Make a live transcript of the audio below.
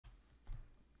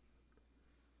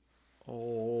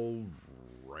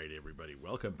Alright everybody,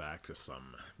 welcome back to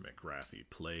some Mcwrathy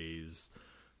Plays.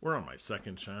 We're on my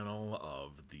second channel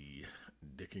of the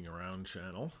Dicking Around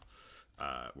channel.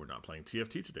 We're not playing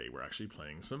TFT today, we're actually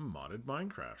playing some modded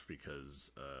Minecraft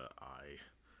because I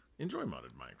enjoy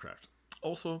modded Minecraft.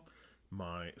 Also,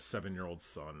 my 7-year-old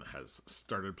son has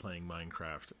started playing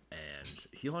Minecraft and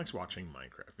he likes watching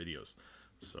Minecraft videos.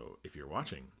 So if you're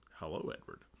watching, hello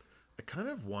Edward. I kind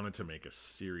of wanted to make a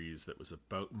series that was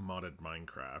about modded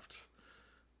Minecraft,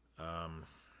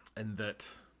 and that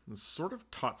sort of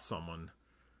taught someone,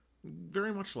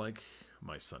 very much like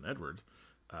my son Edward,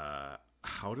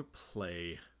 how to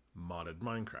play modded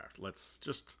Minecraft. Let's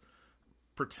just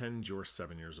pretend you're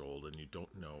 7 years old and you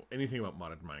don't know anything about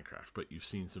modded Minecraft, but you've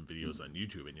seen some videos on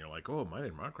YouTube and you're like, oh,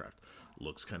 modded Minecraft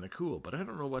looks kind of cool, but I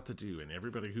don't know what to do, and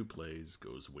everybody who plays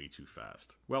goes way too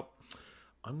fast. Well,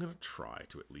 I'm going to try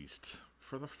to, at least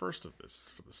for the first of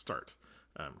this, for the start,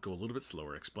 go a little bit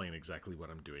slower, explain exactly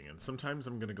what I'm doing. And sometimes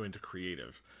I'm going to go into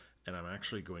creative, and I'm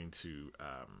actually going to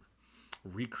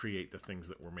recreate the things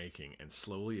that we're making and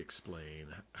slowly explain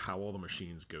how all the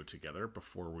machines go together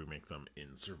before we make them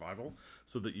in survival,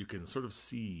 so that you can sort of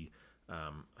see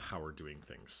how we're doing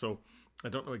things. So I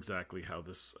don't know exactly how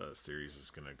this series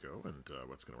is going to go and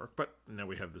what's going to work, but now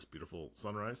we have this beautiful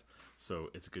sunrise,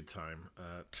 so it's a good time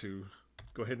to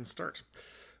go ahead and start.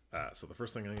 So the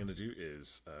first thing I'm going to do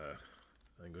is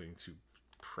I'm going to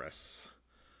press,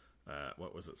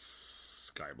 what was it,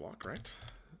 Skyblock, right?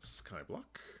 Skyblock.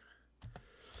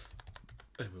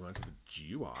 And we went to the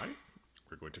GUI.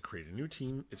 We're going to create a new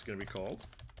team. It's going to be called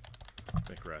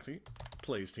Mcwrathy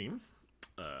Plays Team.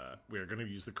 We are going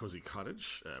to use the Cozy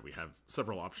Cottage. We have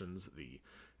several options. The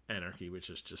Anarchy, which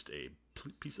is just a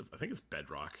piece of, I think it's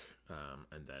bedrock,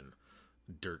 and then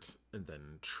dirt, and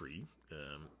then tree.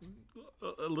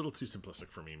 A little too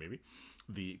simplistic for me, maybe.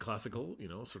 The classical, you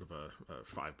know, sort of a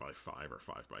 5x5 or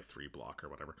 5x3 block or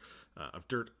whatever, of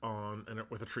dirt on and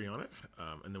with a tree on it.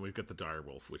 And then we've got the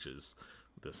direwolf, which is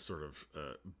this sort of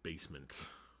basement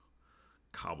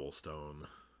cobblestone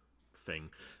thing.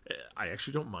 I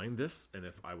actually don't mind this, and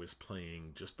if I was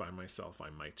playing just by myself, I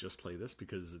might just play this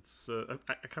because it's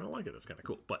I kind of like it. It's kind of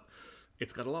cool, but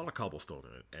it's got a lot of cobblestone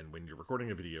in it, and when you're recording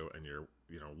a video and you're,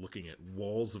 you know, looking at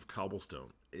walls of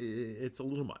cobblestone, it's a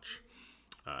little much.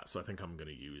 So I think I'm going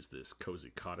to use this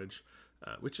Cozy Cottage,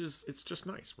 which is, it's just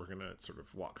nice. We're going to sort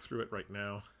of walk through it right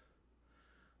now.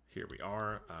 Here we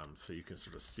are, so you can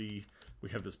sort of see we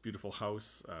have this beautiful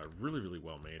house, really, really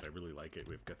well made. I really like it.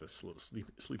 We've got this little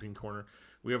sleeping corner.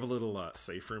 We have a little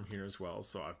safe room here as well,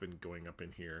 so I've been going up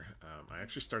in here. I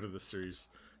actually started this series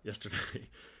yesterday,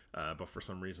 but for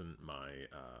some reason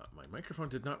my microphone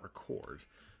did not record.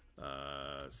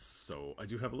 So I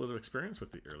do have a little experience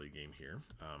with the early game here,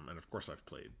 and of course I've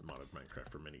played modded Minecraft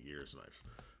for many years, and I've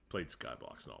played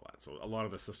Skyblocks and all that, so a lot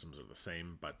of the systems are the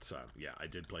same, but yeah, I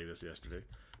did play this yesterday.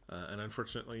 And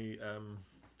unfortunately,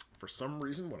 for some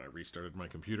reason, when I restarted my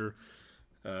computer,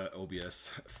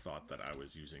 OBS thought that I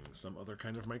was using some other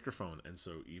kind of microphone, and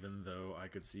so even though I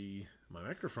could see my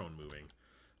microphone moving,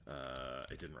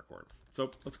 it didn't record.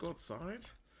 So let's go outside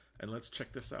and let's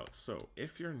check this out. So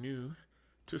if you're new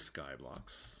to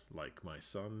Skyblocks, like my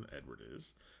son Edward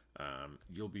is,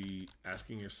 you'll be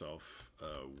asking yourself,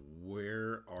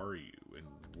 where are you and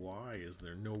why is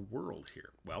there no world here?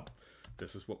 Well,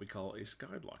 this is what we call a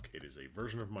skyblock. It is a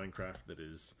version of Minecraft that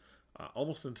is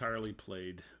almost entirely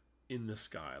played in the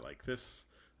sky like this.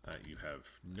 You have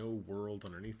no world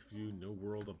underneath of you, no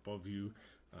world above you.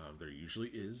 There usually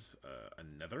is a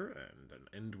nether and an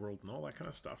end world and all that kind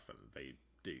of stuff, and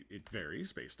it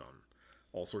varies based on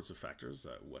all sorts of factors,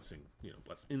 what's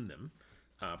in them.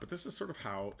 But this is sort of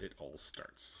how it all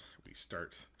starts. We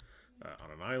start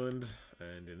on an island,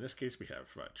 and in this case we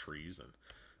have trees and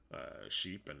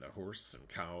sheep and a horse and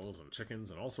cows and chickens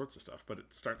and all sorts of stuff. But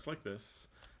it starts like this,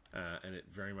 and it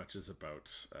very much is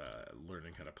about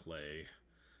learning how to play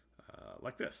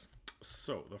like this.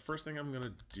 So the first thing I'm going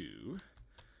to do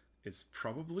is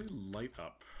probably light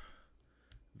up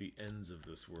the ends of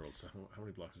this world. So how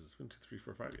many blocks is this? 1, 2, 3,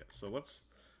 4, 5. Yeah. So let's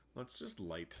just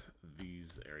light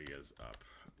these areas up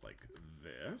like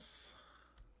this,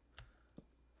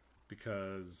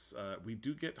 because we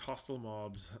do get hostile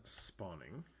mobs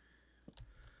spawning,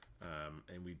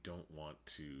 and we don't want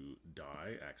to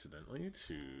die accidentally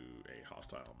to a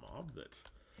hostile mob that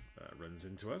runs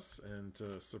into us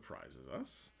and surprises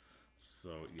us.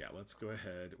 So yeah, let's go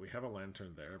ahead. We have a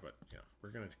lantern there, but yeah, we're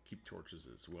going to keep torches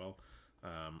as well.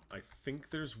 I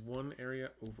think there's one area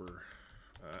over...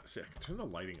 see, I can turn the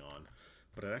lighting on,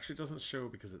 but it actually doesn't show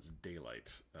because it's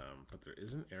daylight. But there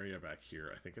is an area back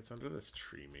here. I think it's under this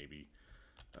tree, maybe.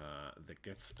 that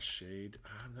gets shade.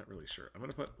 I'm not really sure. I'm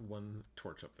going to put one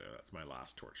torch up there. That's my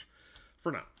last torch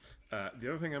for now. The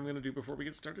other thing I'm going to do before we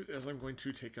get started is I'm going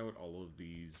to take out all of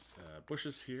these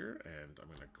bushes here, and I'm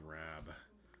going to grab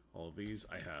all of these.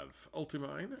 I have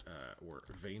Ultimine, or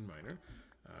Vein Miner,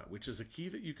 which is a key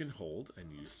that you can hold,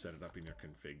 and you set it up in your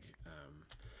config.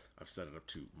 I've set it up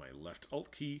to my left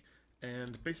Alt key,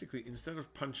 and basically instead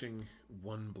of punching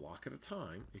one block at a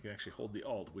time, you can actually hold the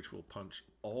Alt, which will punch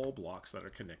all blocks that are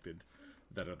connected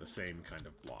that are the same kind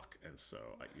of block. And so,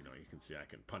 you can see I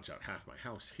can punch out half my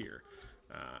house here,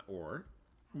 or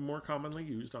more commonly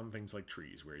used on things like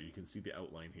trees, where you can see the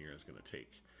outline here is going to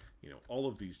take, all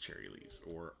of these cherry leaves,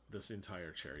 or this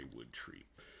entire cherry wood tree,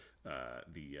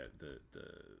 the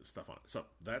stuff on it. So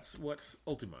that's what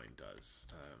Ultimine does.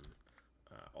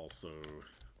 Also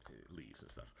leaves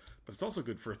and stuff, but it's also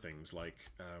good for things like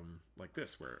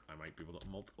this, where I might be able to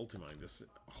Ultimine this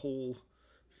whole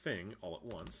thing all at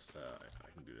once. I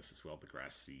can do this as well, the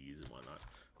grass seeds and whatnot,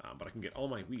 but I can get all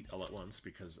my wheat all at once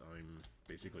because I'm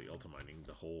basically ultimining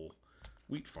the whole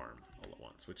wheat farm all at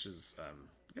once, which is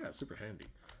yeah, super handy.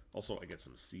 Also, I get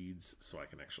some seeds, so I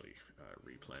can actually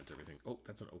replant everything. Oh,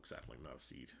 that's an oak sapling, not a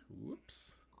seed.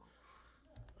 Whoops.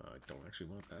 I don't actually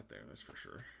want that there, that's for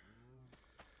sure.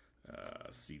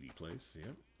 Seedy place,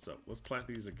 yeah. So let's plant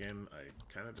these again. I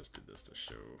kind of just did this to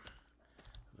show.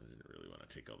 I didn't really want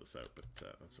to take all this out, but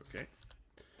that's okay.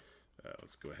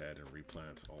 Let's go ahead and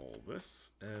replant all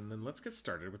this, and then let's get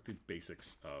started with the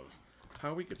basics of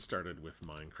how we get started with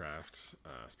Minecraft,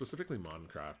 specifically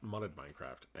modded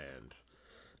Minecraft, and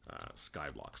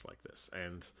skyblocks like this.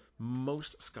 And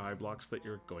most skyblocks that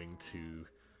you're going to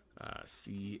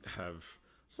see have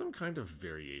some kind of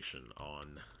variation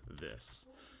on this.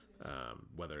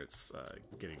 Whether it's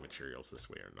getting materials this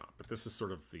way or not. But this is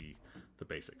sort of the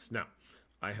basics. Now,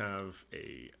 I have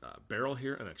a barrel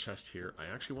here and a chest here.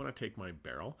 I actually want to take my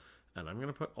barrel, and I'm going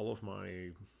to put all of my,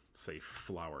 say,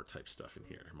 flour type stuff in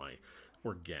here, my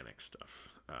organic stuff.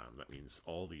 That means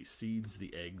all the seeds,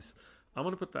 the eggs. I'm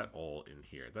going to put that all in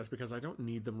here. That's because I don't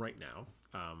need them right now.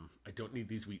 I don't need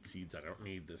these wheat seeds. I don't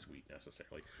need this wheat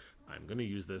necessarily. I'm going to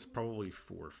use this probably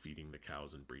for feeding the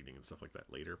cows and breeding and stuff like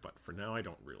that later, but for now I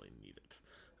don't really need it.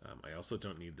 I also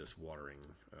don't need this watering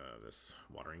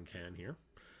can here.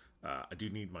 I do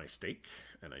need my stake,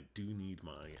 and I do need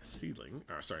my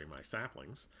my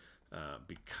saplings,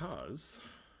 because,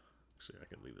 actually I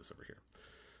can leave this over here.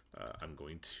 I'm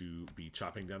going to be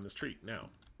chopping down this tree. Now,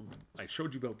 I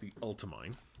showed you about the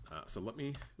Ultimine, so let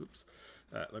me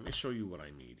show you what I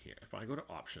need here. If I go to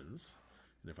Options,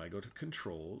 and if I go to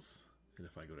Controls, and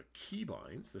if I go to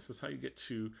Keybinds, this is how you get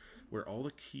to where all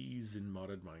the keys in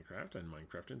modded Minecraft and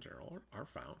Minecraft in general are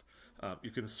found.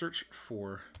 You can search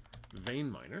for Vein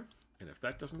Miner, and if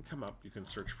that doesn't come up, you can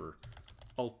search for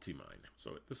Ultimine.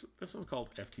 So this one's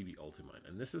called FTB Ultimine,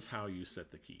 and this is how you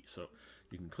set the key. So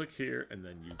you can click here, and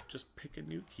then you just pick a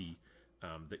new key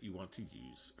that you want to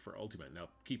use for Ultimate. Now,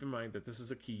 keep in mind that this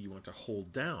is a key you want to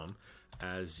hold down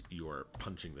as you're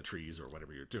punching the trees or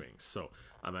whatever you're doing. So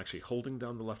I'm actually holding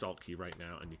down the left Alt key right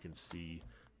now, and you can see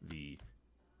the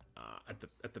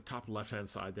at the top left-hand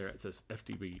side there, it says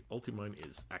FTB Ultimine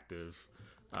is active.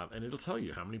 And it'll tell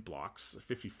you how many blocks,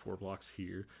 54 blocks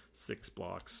here, 6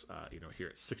 blocks, here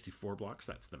it's 64 blocks,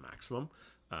 that's the maximum.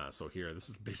 So here, this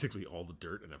is basically all the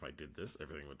dirt, and if I did this,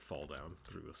 everything would fall down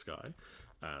through the sky.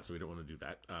 So we don't want to do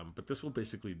that. But this will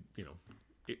basically,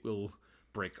 it will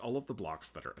break all of the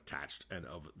blocks that are attached and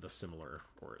of the similar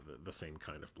or the same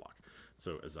kind of block.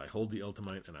 So as I hold the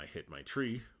Ultimate and I hit my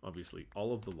tree, obviously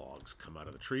all of the logs come out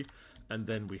of the tree. And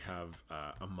then we have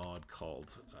a mod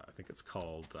called, I think it's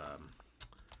called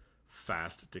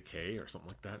Fast Decay or something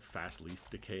like that, Fast Leaf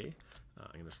Decay.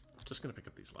 I'm just going to pick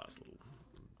up these last little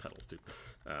petals too.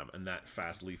 And that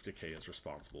Fast Leaf Decay is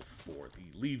responsible for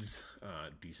the leaves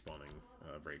despawning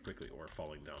very quickly or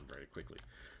falling down very quickly.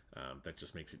 That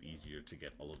just makes it easier to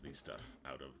get all of these stuff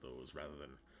out of those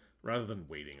rather than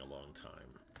waiting a long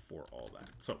time for all that.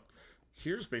 So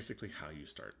here's basically how you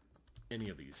start any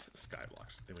of these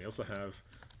skyblocks. And we also have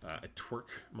a twerk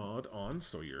mod on,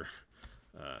 so you're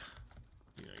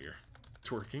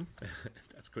twerking.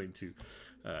 That's going to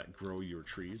grow your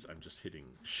trees. I'm just hitting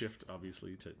shift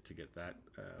obviously to get that,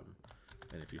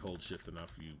 and if you hold shift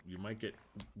enough, you might get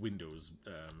Windows,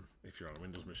 if you're on a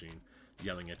Windows machine,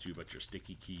 yelling at you about your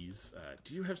sticky keys.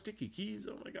 Do you have sticky keys?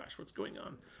 Oh my gosh, what's going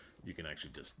on? You can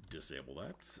actually just disable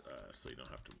that, so you don't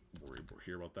have to worry or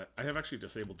hear about that. I have actually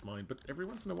disabled mine, but every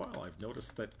once in a while I've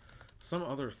noticed that some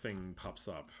other thing pops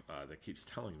up that keeps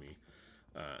telling me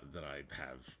that I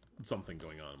have something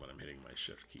going on when I'm hitting my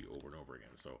shift key over and over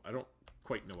again. So I don't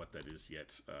quite know what that is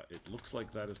yet. It looks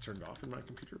like that is turned off in my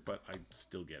computer, but I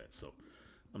still get it, so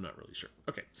I'm not really sure.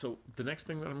 Okay, so the next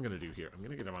thing that I'm going to do here, I'm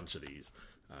going to get a bunch of these,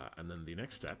 and then the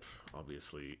next step,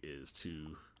 obviously, is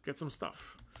to get some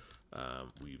stuff.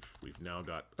 We've now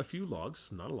got a few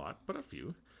logs, not a lot, but a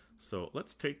few. So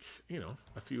let's take,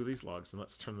 a few of these logs and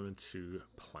let's turn them into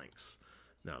planks.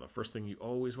 Now, the first thing you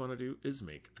always want to do is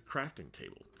make a crafting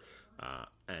table.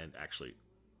 And actually,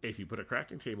 if you put a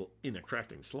crafting table in a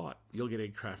crafting slot, you'll get a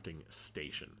crafting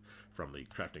station from the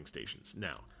crafting stations.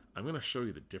 Now, I'm going to show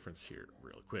you the difference here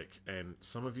real quick, and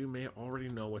some of you may already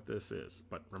know what this is,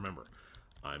 but remember,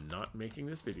 I'm not making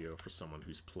this video for someone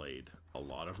who's played a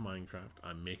lot of Minecraft.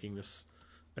 I'm making this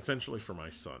essentially for my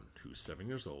son, who's 7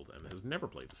 years old and has never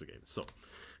played this again. So,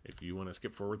 if you want to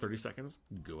skip forward 30 seconds,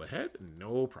 go ahead,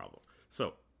 no problem.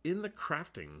 So, in the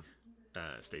crafting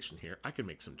station here, I can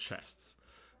make some chests.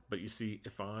 But you see,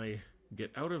 if I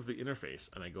get out of the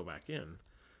interface and I go back in,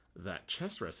 that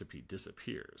chest recipe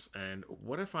disappears. And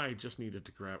what if I just needed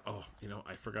to grab,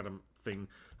 I forgot a thing,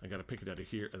 I gotta pick it out of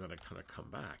here, and then I kind of come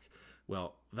back.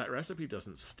 Well, that recipe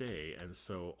doesn't stay, and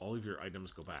so all of your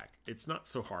items go back. It's not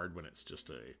so hard when it's just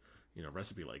a,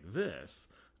 recipe like this,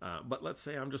 but let's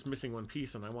say I'm just missing one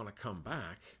piece and I want to come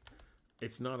back.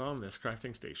 It's not on this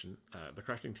crafting station, the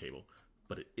crafting table,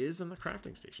 but it is in the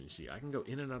crafting station. You see, I can go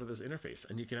in and out of this interface,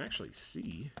 and you can actually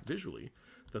see visually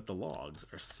that the logs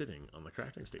are sitting on the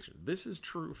crafting station. This is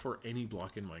true for any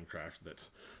block in Minecraft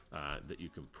that you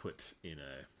can put in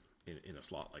a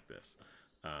slot like this,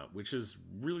 which is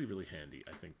really, really handy.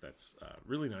 I think that's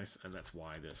really nice, and that's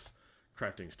why this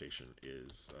crafting station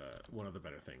is one of the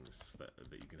better things that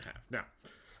you can have. Now,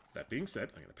 that being said,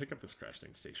 I'm going to pick up this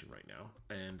crafting station right now,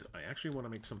 and I actually want to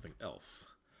make something else.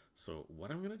 So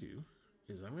what I'm going to do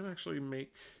is I'm going to actually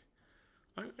make...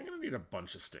 I'm going to need a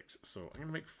bunch of sticks, so I'm going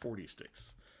to make 40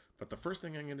 sticks. But the first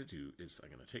thing I'm going to do is I'm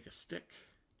going to take a stick,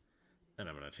 and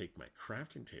I'm going to take my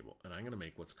crafting table, and I'm going to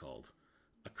make what's called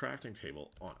a crafting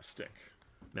table on a stick.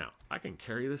 Now, I can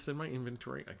carry this in my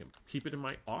inventory. I can keep it in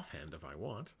my offhand if I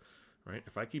want, right?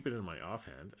 If I keep it in my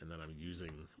offhand, and then I'm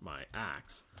using my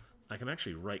axe, I can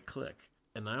actually right-click,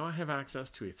 and now I have access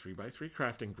to a 3x3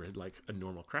 crafting grid like a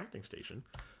normal crafting station,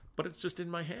 but it's just in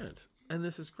my hand, and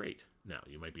this is great. Now,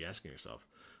 you might be asking yourself,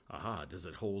 aha, does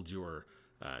it hold your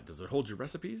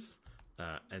recipes?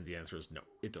 And the answer is no,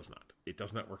 it does not. It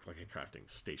does not work like a crafting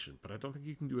station, but I don't think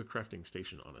you can do a crafting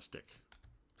station on a stick.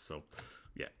 So,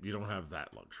 yeah, you don't have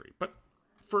that luxury. But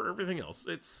for everything else,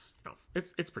 it's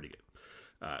pretty good.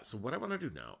 So what I want to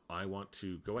do now, I want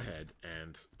to go ahead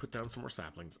and put down some more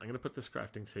saplings. I'm going to put this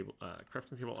crafting table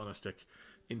on a stick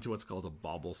into what's called a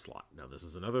bauble slot. Now, this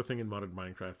is another thing in modded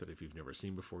Minecraft that if you've never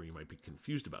seen before, you might be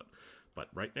confused about. But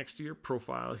right next to your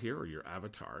profile here, or your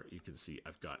avatar, you can see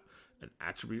I've got an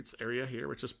attributes area here,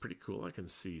 which is pretty cool. I can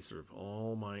see sort of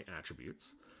all my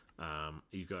attributes.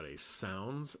 You've got a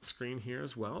sounds screen here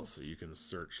as well, so you can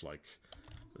search like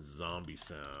zombie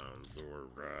sounds,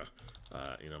 or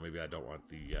maybe I don't want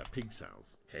the pig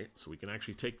sounds. Okay, so we can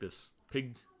actually take this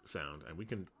pig sound and we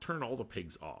can turn all the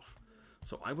pigs off.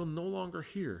 So I will no longer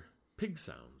hear pig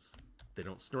sounds. They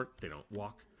don't snort, they don't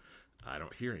walk. I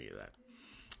don't hear any of that.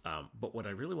 But what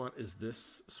I really want is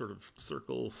this sort of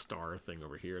circle star thing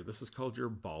over here. This is called your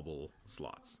bauble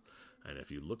slots. And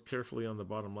if you look carefully on the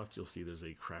bottom left, you'll see there's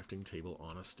a crafting table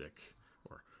on a stick,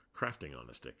 or crafting on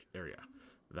a stick area.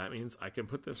 That means I can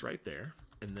put this right there,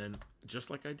 and then just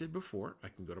like I did before, I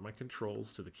can go to my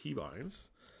controls to the keybinds.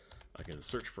 I can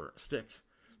search for a stick.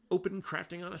 Open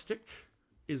crafting on a stick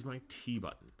is my T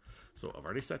button. So I've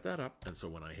already set that up, and so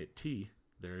when I hit T,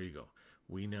 there you go.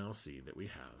 We now see that we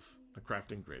have a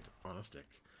crafting grid on a stick,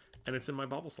 and it's in my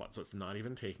bauble slot, so it's not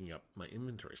even taking up my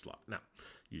inventory slot. Now,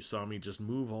 you saw me just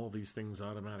move all these things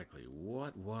automatically.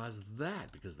 What was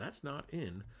that? Because that's not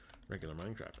in regular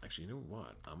Minecraft. Actually, you know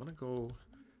what? I'm going to go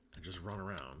and just run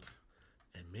around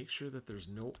and make sure that there's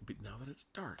no... Now that it's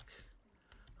dark,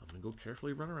 I'm going to go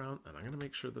carefully run around, and I'm going to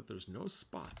make sure that there's no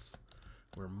spots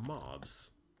where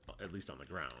mobs, at least on the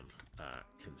ground,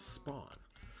 can spawn.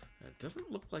 And it doesn't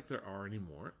look like there are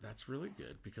anymore. That's really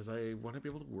good, because I want to be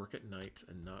able to work at night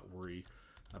and not worry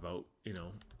about,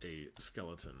 a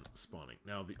skeleton spawning.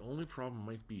 Now, the only problem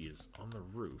might be is on the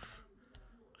roof.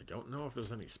 I don't know if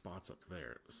there's any spots up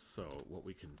there. So what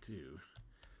we can do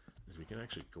is we can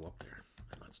actually go up there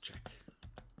and let's check.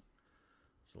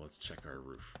 So let's check our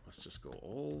roof. Let's just go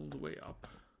all the way up.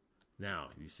 Now,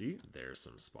 you see, there's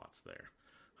some spots there.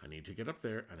 I need to get up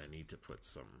there, and I need to put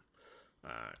some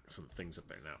things up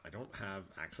there. Now, I don't have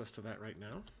access to that right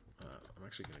now, so I'm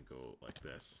actually going to go like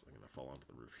this. I'm going to fall onto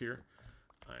the roof here.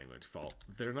 I'm going to fall.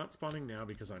 They're not spawning now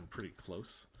because I'm pretty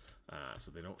close,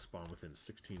 so they don't spawn within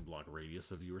 16 block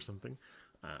radius of you or something.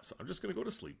 So I'm just going to go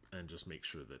to sleep and just make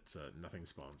sure that nothing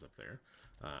spawns up there.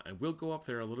 And we'll go up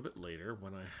there a little bit later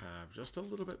when I have just a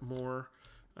little bit more,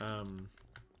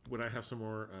 when I have some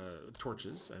more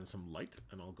torches and some light,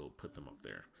 and I'll go put them up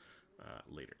there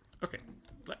later. Okay,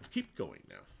 let's keep going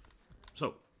now.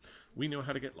 So, we know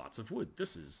how to get lots of wood.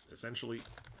 This is essentially,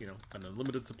 you know, an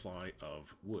unlimited supply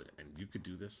of wood, and you could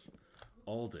do this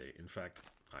all day. In fact,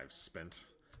 I've spent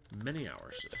many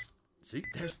hours just... See,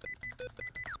 there's them.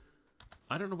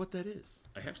 I don't know what that is.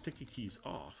 I have sticky keys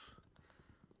off,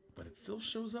 but it still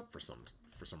shows up for some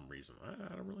reason.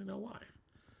 I don't really know why.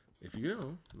 If you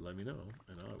know, let me know,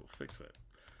 and I will fix it.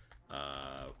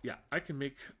 Yeah, I can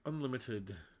make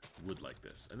unlimited wood like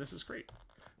this, and this is great.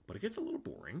 But it gets a little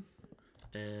boring,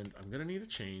 and I'm going to need a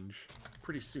change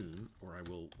pretty soon, or I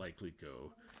will likely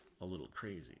go a little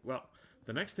crazy. Well,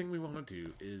 the next thing we want to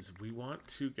do is we want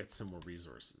to get some more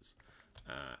resources.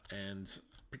 And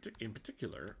in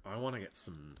particular, I want to get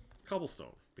some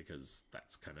cobblestone, because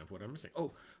that's kind of what I'm missing.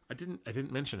 Oh, I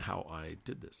didn't mention how I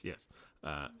did this. Yes.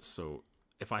 So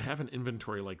if I have an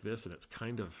inventory like this and it's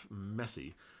kind of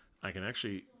messy, I can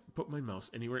actually put my mouse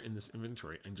anywhere in this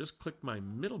inventory and just click my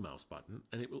middle mouse button,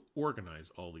 and it will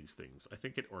organize all these things. I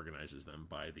think it organizes them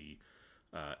by the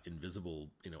invisible,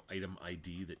 you know, item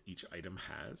ID that each item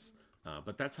has.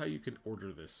 But that's how you can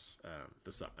order this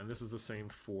this up. And this is the same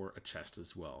for a chest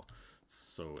as well.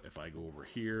 So if I go over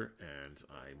here and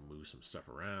I move some stuff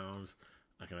around,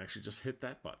 I can actually just hit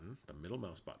that button, the middle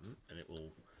mouse button, and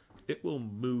it will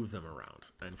move them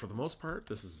around. And for the most part,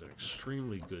 this is an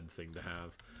extremely good thing to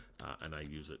have, and I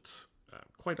use it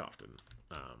quite often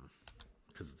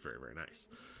because it's very, very nice.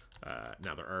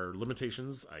 Now, there are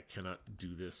limitations. I cannot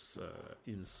do this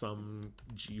in some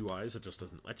GUIs. It just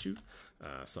doesn't let you.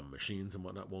 Some machines and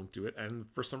whatnot won't do it. And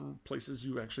for some places,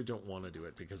 you actually don't want to do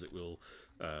it because it will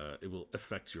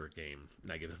affect your game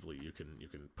negatively. You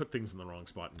can put things in the wrong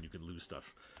spot and you can lose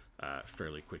stuff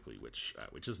fairly quickly, which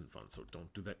isn't fun. So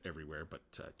don't do that everywhere. But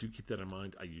do keep that in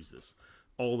mind. I use this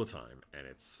all the time, and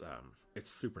it's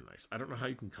super nice. I don't know how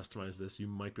you can customize this. You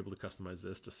might be able to customize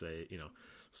this to say, you know,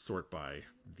 sort by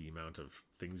the amount of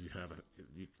things you have.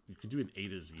 You can do an A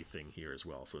to Z thing here as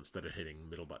well. So instead of hitting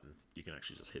middle button, you can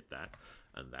actually just hit that,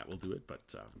 and that will do it.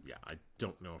 But yeah, I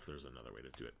don't know if there's another way to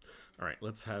do it. All right,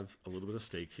 let's have a little bit of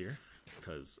steak here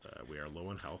because we are low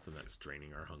on health, and that's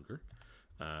draining our hunger.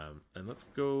 And let's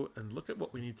go and look at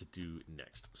what we need to do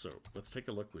next. So let's take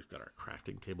a look. We've got our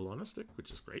crafting table on a stick,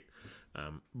 which is great.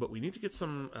 But we need to get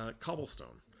some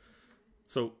cobblestone.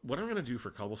 So what I'm going to do for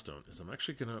cobblestone is I'm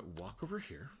actually going to walk over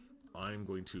here. I'm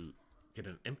going to get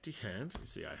an empty hand. You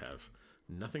see I have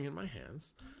nothing in my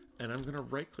hands. And I'm going to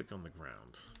right click on the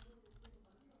ground.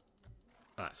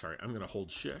 Sorry, I'm going to hold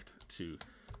shift to,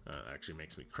 actually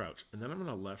makes me crouch. And then I'm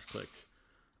going to left click.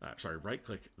 Right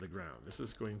click the ground. This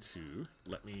is going to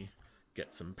let me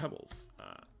get some pebbles.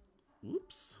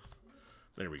 Whoops.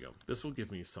 There we go. This will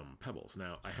give me some pebbles.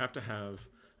 Now, I have to have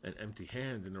an empty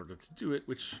hand in order to do it,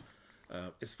 which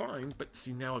is fine, but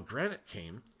see, now a granite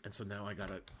came, and so now I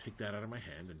gotta take that out of my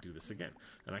hand and do this again.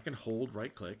 And I can hold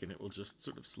right click, and it will just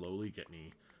sort of slowly get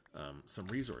me some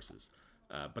resources.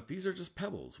 But these are just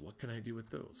pebbles. What can I do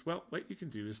with those? Well, what you can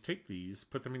do is take these,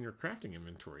 put them in your crafting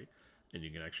inventory, and you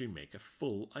can actually make a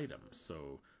full item.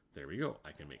 So there we go.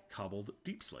 I can make cobbled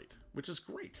deep slate, which is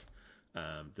great.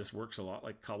 This works a lot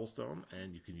like cobblestone,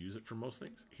 and you can use it for most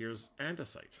things. Here's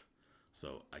andesite.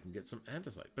 So I can get some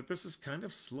andesite. But this is kind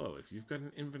of slow. If you've got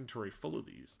an inventory full of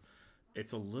these,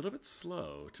 it's a little bit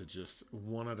slow to just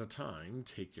one at a time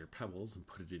take your pebbles and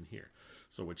put it in here.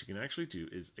 So what you can actually do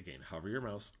is, again, hover your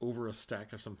mouse over a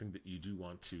stack of something that you do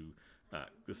want to,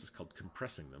 this is called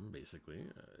compressing them, basically.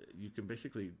 You can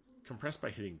basically compress by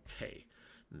hitting K.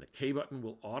 And the K button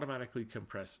will automatically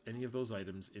compress any of those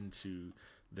items into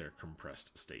their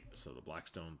compressed state. So the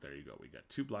blackstone, there you go. We got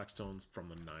 2 blackstones from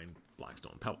the 9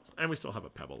 blackstone pebbles. And we still have a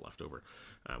pebble left over,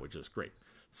 which is great.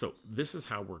 So this is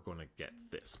how we're going to get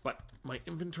this. But my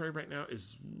inventory right now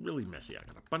is really messy. I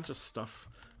got a bunch of stuff.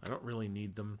 I don't really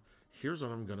need them. Here's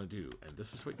what I'm going to do. And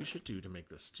this is what you should do to make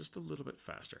this just a little bit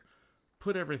faster.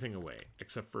 Put everything away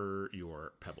except for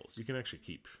your pebbles. You can actually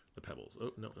keep the pebbles.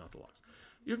 Oh, no, not the logs.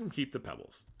 You can keep the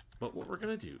pebbles. But what we're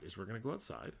going to do is we're going to go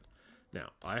outside.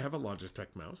 Now, I have a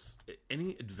Logitech mouse.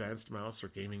 Any advanced mouse or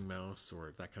gaming mouse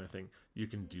or that kind of thing, you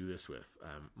can do this with.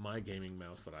 My gaming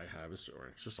mouse that I have is, or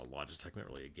it's just a Logitech, not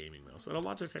really a gaming mouse, but a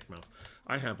Logitech mouse.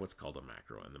 I have what's called a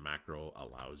macro, and the macro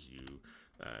allows you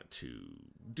to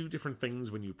do different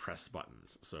things when you press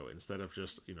buttons. So instead of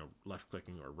just, you know, left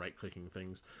clicking or right clicking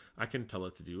things, I can tell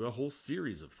it to do a whole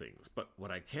series of things. But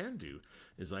what I can do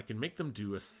is I can make them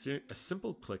do a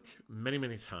simple click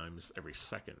many times every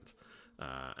second.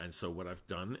 And so what I've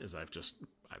done is I've just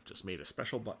made a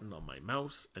special button on my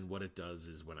mouse, and what it does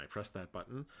is when I press that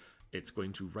button, it's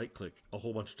going to right click a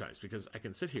whole bunch of times, because I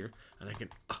can sit here and I can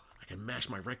mash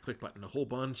my right click button a whole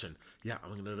bunch, and yeah, I'm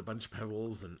gonna get a bunch of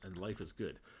pebbles, and life is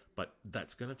good. But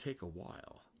that's gonna take a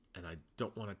while, and I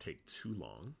don't want to take too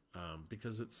long,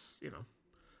 because it's, you know,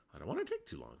 I don't want to take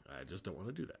too long. I just don't want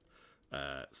to do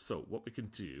that. So what we can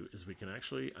do is we can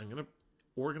actually, I'm gonna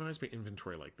organize my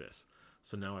inventory like this.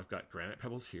 So now I've got granite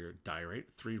pebbles here, diorite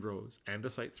 3 rows,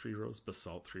 andesite 3 rows,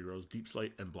 basalt 3 rows, deep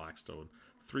slate and blackstone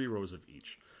 3 rows of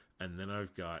each. And then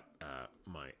I've got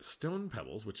my stone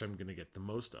pebbles, which I'm going to get the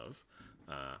most of,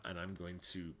 and I'm going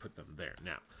to put them there.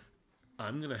 Now,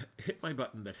 I'm going to hit my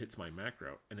button that hits my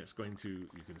macro, and it's going to,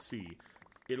 you can see,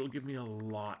 it'll give me a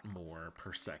lot more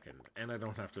per second, and I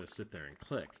don't have to sit there and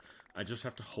click. I just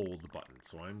have to hold the button.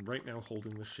 So I'm right now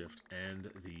holding the shift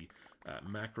and the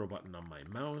macro button on my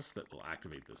mouse that will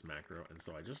activate this macro, and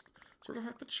so I just sort of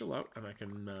have to chill out, and I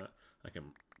can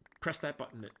press that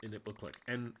button and it will click.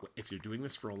 And if you're doing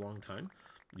this for a long time,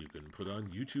 you can put on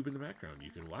YouTube in the background.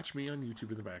 You can watch me on YouTube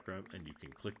in the background, and you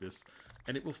can click this,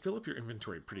 and it will fill up your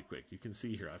inventory pretty quick. You can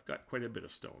see here I've got quite a bit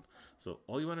of stone. So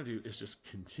all you want to do is just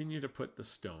continue to put the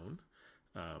stone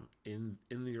in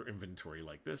your inventory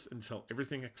like this until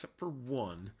everything except for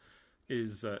one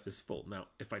is full. Now,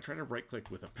 if I try to right click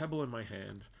with a pebble in my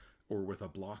hand or with a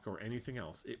block or anything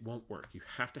else, it won't work. You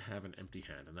have to have an empty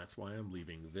hand, and that's why I'm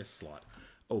leaving this slot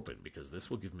open, because this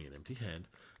will give me an empty hand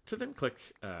to then click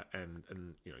and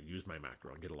you know, use my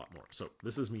macro and get a lot more. So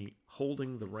this is me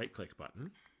holding the right click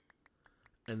button,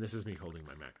 and this is me holding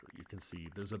my macro. You can see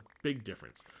there's a big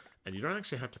difference, and you don't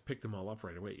actually have to pick them all up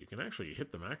right away. You can actually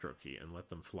hit the macro key and let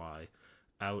them fly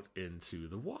out into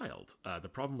the wild. The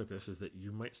problem with this is that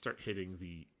you might start hitting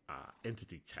the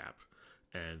entity cap,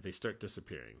 and they start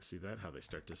disappearing. See that, how they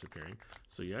start disappearing?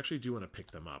 So you actually do want to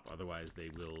pick them up, otherwise they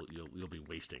will, you'll be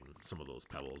wasting some of those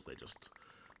pebbles.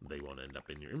 They won't end up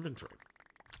in your inventory.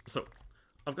 So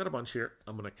I've got a bunch here.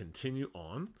 I'm going to continue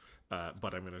on,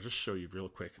 but I'm going to just show you real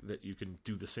quick that you can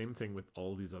do the same thing with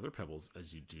all these other pebbles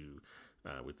as you do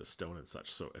with the stone and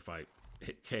such. So if I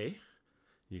hit K,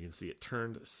 you can see it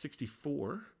turned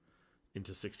 64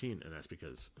 into 16, and that's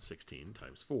because 16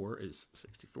 times 4 is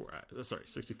 64.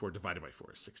 64 divided by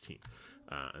 4 is 16.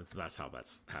 And so that's how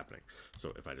that's happening.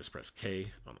 So if I just press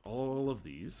K on all of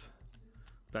these,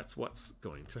 that's what's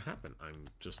going to happen. I'm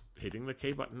just hitting the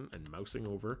K button and mousing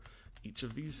over each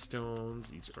of these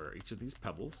stones, each of these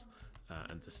pebbles,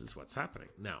 and this is what's happening.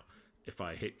 Now, if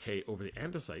I hit K over the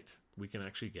andesite, we can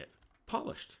actually get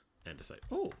polished andesite.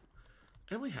 Oh,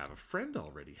 and we have a friend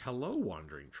already. Hello,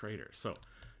 Wandering Trader. So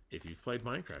if you've played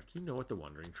Minecraft, you know what the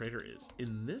Wandering Trader is.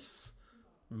 In this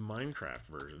Minecraft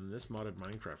version, this modded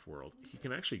Minecraft world, he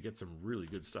can actually get some really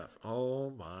good stuff. Oh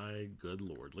my good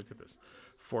lord, look at this.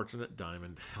 Fortunate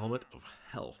Diamond Helmet of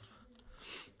Health.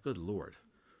 Good lord.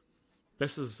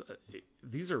 This is,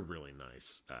 these are really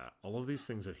nice. All of these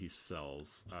things that he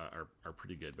sells are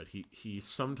pretty good, but he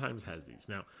sometimes has these.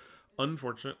 Now,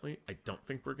 unfortunately, I don't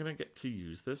think we're going to get to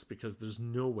use this because there's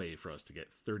no way for us to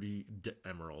get 30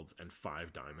 emeralds and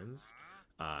 5 diamonds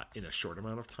in a short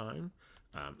amount of time.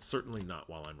 Certainly not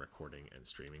while I'm recording and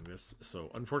streaming this. So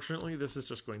unfortunately, this is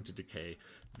just going to decay.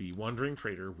 The Wandering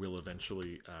Trader will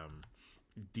eventually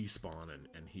despawn,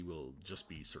 and he will just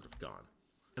be sort of gone.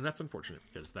 And that's unfortunate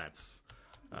because that's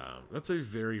a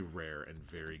very rare and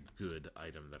very good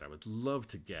item that I would love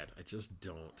to get. I just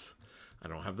don't. I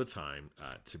don't have the time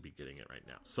to be getting it right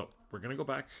now. So we're gonna go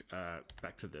back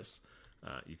to this.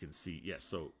 You can see, yes.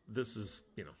 So this is,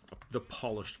 you know, the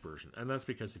polished version, and that's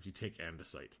because if you take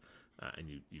andesite and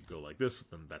you go like this with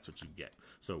them, that's what you get.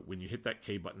 So when you hit that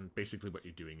K button, basically what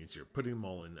you're doing is you're putting them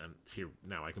all in. And here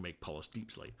now I can make polished deep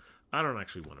slate. I don't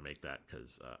actually want to make that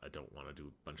because I don't want to do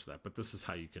a bunch of that. But this is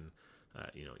how you can,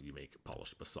 you know, you make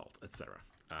polished basalt, etc.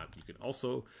 You can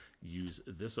also use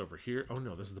this over here. Oh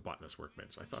no, this is the botanist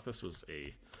workbench. I thought this was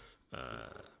a,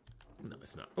 no,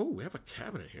 it's not. Oh, we have a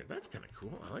cabinet here. That's kind of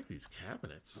cool. I like these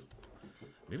cabinets.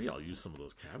 Maybe I'll use some of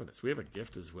those cabinets. We have a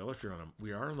gift as well. If you're on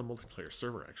we are on the multiplayer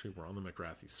server. Actually, we're on the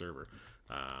Mcwrathy server,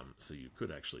 so you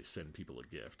could actually send people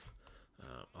a gift.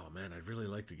 Oh man, I'd really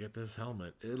like to get this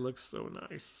helmet. It looks so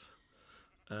nice.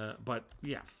 But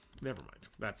yeah, never mind.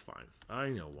 That's fine. I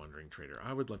know, Wandering Trader.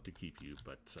 I would love to keep you,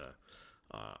 but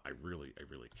I really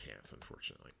can't,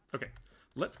 unfortunately. Okay,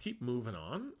 let's keep moving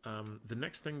on. The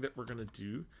next thing that we're gonna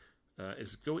do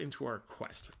is go into our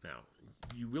quest. Now,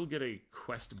 you will get a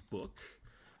quest book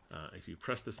if you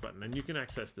press this button, and you can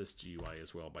access this GUI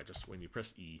as well by just when you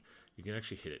press E, you can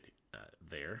actually hit it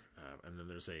there, and then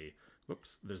there's a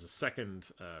there's a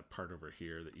second part over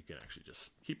here that you can actually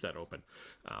just keep that open.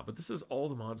 But this is all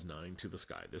the mods 9 to the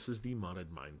sky. This is the modded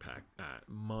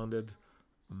modded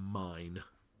Minecraft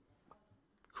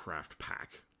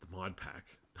pack, the mod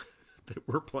pack that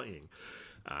we're playing,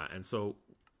 and so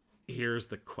here's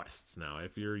the quests. Now,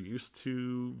 if you're used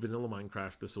to vanilla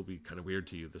Minecraft, this will be kind of weird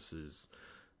to you. This is,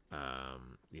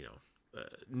 you know,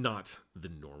 not the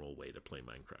normal way to play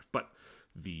Minecraft. But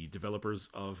the developers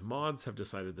of mods have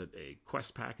decided that a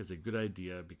quest pack is a good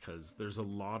idea because there's a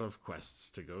lot of quests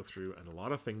to go through and a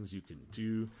lot of things you can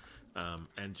do.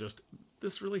 And just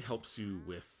this really helps you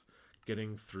with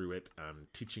getting through it,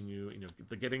 teaching you,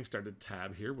 the Getting Started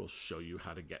tab here will show you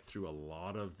how to get through a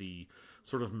lot of the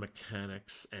sort of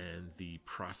mechanics and the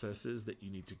processes that you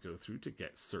need to go through to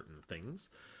get certain things.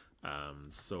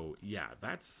 So yeah,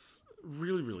 that's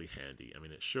really, really handy. I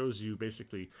mean, it shows you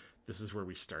basically, this is where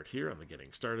we start here on the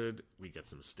Getting Started, we get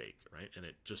some steak, right? And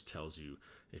it just tells you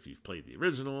if you've played the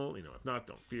original, if not,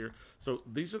 don't fear. So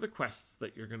these are the quests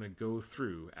that you're going to go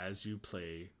through as you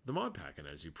play the mod pack and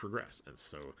as you progress. And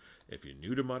so if you're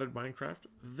new to modded Minecraft,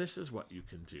 this is what you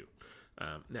can do.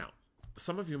 Now,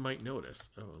 some of you might notice,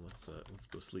 let's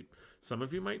go sleep. Some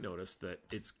of you might notice that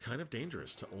it's kind of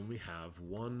dangerous to only have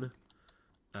one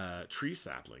tree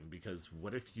sapling, because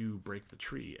what if you break the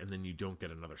tree and then you don't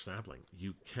get another sapling?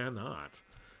 You cannot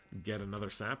get another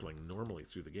sapling normally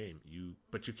through the game.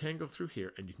 But you can go through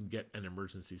here and you can get an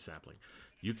emergency sapling.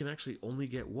 You can actually only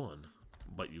get one,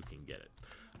 but you can get it.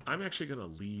 I'm actually going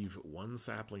to leave one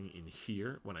sapling in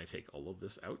here when I take all of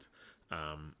this out.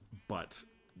 But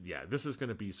yeah, this is going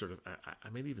to be sort of, I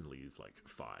might even leave like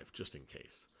 5 just in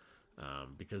case,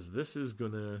 because this is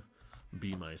going to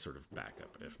be my sort of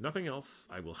backup. If nothing else,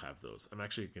 I will have those. I'm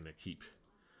actually going to keep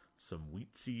some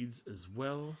wheat seeds as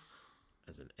well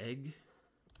as an egg.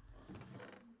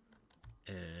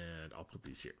 And I'll put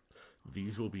these here.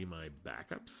 These will be my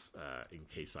backups in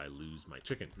case I lose my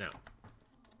chicken. Now,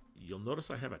 you'll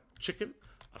notice I have a chicken,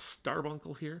 a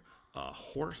starbuncle here, a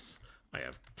horse. I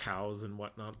have cows and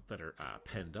whatnot that are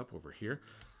penned up over here.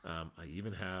 I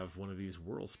even have one of these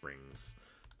whirl springs.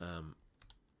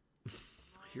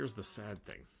 Here's the sad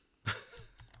thing.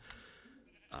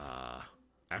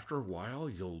 After a while,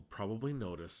 you'll probably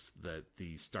notice that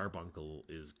the starbuncle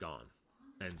is gone,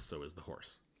 and so is the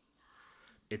horse.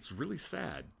 It's really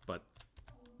sad, but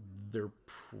they're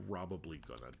probably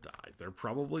gonna die. They're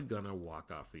probably gonna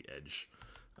walk off the edge,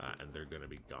 and they're gonna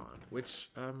be gone, which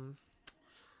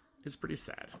is pretty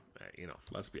sad.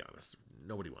 Let's be honest.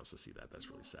 Nobody wants to see that. That's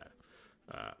really sad.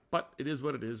 But it is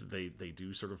what it is. They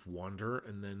do sort of wander,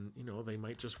 and then they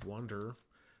might just wander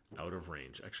out of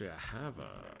range. Actually, I have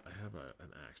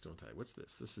an axe, don't I? What's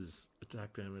this? This is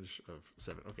attack damage of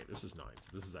 7. Okay, this is 9. So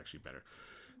this is actually better.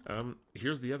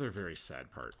 Here's the other very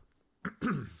sad part.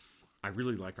 I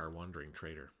really like our wandering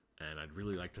trader, and I'd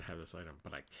really like to have this item,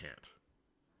 but I can't.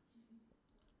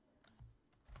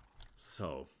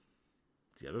 So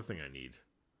the other thing I need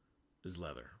is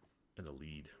leather and a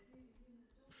lead.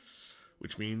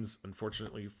 Which means,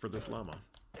 unfortunately for this llama,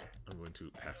 I'm going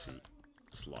to have to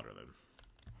slaughter them.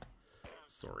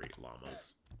 Sorry,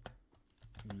 llamas.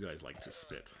 You guys like to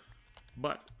spit.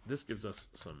 But this gives us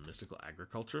some mystical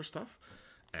agriculture stuff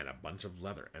and a bunch of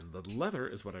leather. And the leather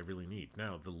is what I really need.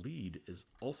 Now, the lead is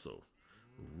also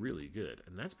really good.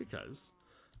 And that's because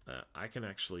I can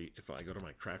actually, if I go to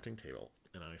my crafting table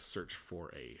and I search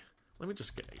for a... Let me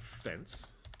just get a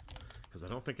fence, because I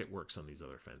don't think it works on these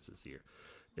other fences here.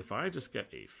 If I just get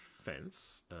a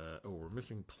fence, we're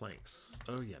missing planks.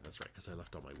 Oh yeah, that's right, because I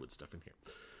left all my wood stuff in here.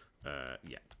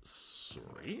 Yeah,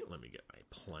 sorry, let me get my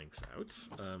planks out.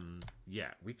 Yeah,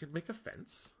 we could make a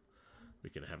fence. We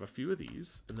can have a few of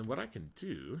these, and then what I can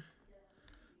do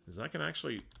is I can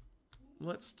actually,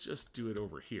 let's just do it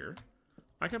over here.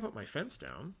 I can put my fence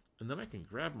down, and then I can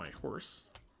grab my horse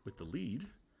with the lead.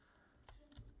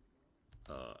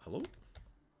 Hello?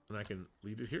 And I can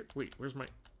lead it here. Wait, where's my...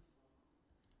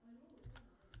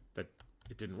 That...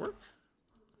 It didn't work?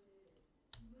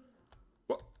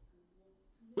 What?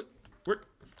 What?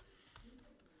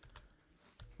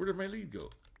 Where did my lead go?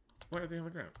 Why are they on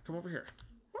the ground? Come over here.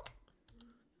 What?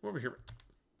 Come over here.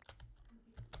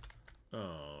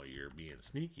 Oh, you're being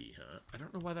sneaky, huh? I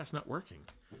don't know why that's not working.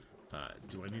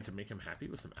 Do I need to make him happy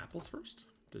with some apples first?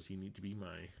 Does he need to be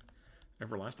my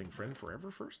everlasting friend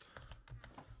forever first?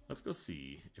 Let's go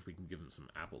see if we can give him some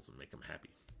apples and make him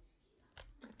happy.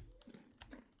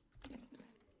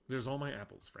 There's all my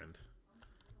apples, friend.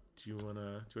 Do you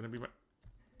wanna be my...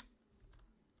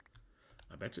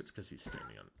 I bet you it's because he's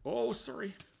standing on... Oh,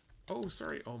 sorry. Oh,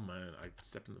 sorry. Oh, man. I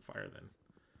stepped in the fire then.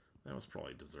 That was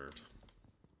probably deserved.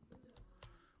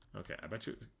 Okay, I bet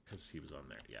you because he was on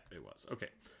there. Yeah, it was. Okay.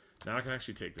 Now I can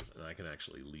actually take this and I can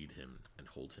actually lead him and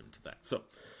hold him to that. So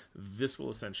this will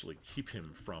essentially keep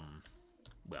him from,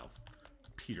 well,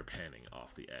 Peter Panning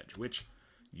off the edge, which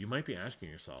you might be asking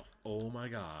yourself, oh my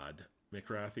god,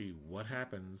 Mcwrathy, what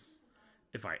happens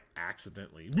if I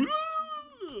accidentally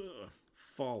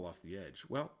fall off the edge?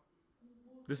 Well,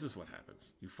 this is what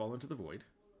happens. You fall into the void.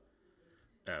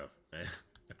 Oh,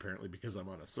 apparently because I'm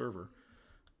on a server,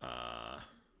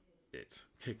 it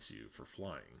kicks you for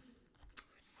flying.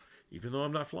 Even though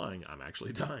I'm not flying, I'm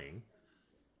actually dying.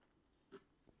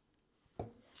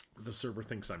 The server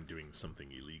thinks I'm doing something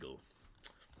illegal.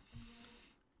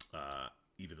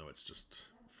 Even though it's just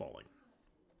falling.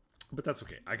 But that's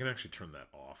okay. I can actually turn that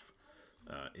off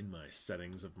in my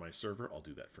settings of my server. I'll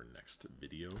do that for next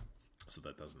video so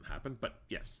that doesn't happen. But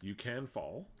yes, you can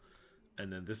fall.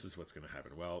 And then this is what's going to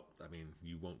happen. Well, I mean,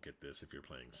 you won't get this if you're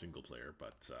playing single player,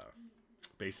 but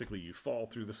basically you fall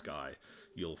through the sky,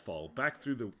 you'll fall back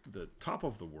through the top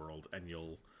of the world, and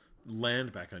you'll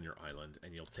land back on your island,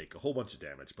 and you'll take a whole bunch of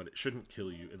damage, but it shouldn't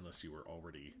kill you unless you were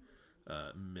already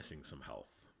missing some health.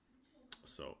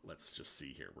 So let's just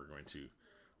see here. We're going to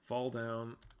fall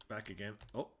down, back again.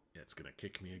 Oh, yeah, it's going to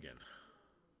kick me again.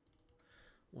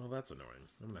 Well, that's annoying.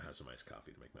 I'm going to have some iced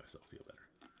coffee to make myself feel better.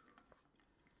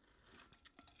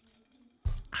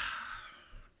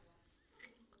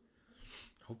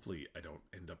 Hopefully I don't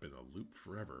end up in a loop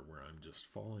forever where I'm just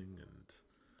falling and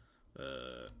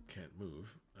can't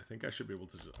move. I think I should be able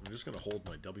to... I'm just going to hold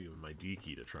my W and my D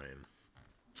key to try and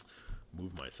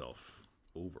move myself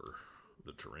over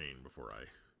the terrain before I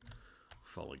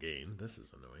fall again. This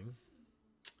is annoying.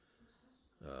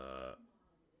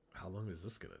 How long is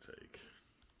this going to take?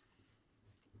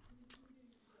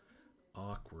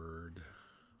 Awkward.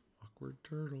 Awkward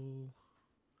turtle.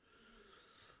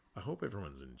 I hope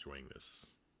everyone's enjoying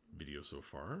this video so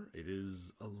far. It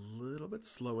is a little bit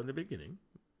slow in the beginning.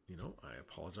 You know, I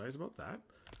apologize about that.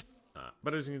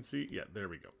 But as you can see, yeah, there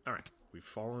we go. All right, we've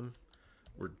fallen.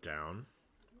 We're down.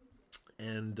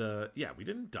 And, yeah, we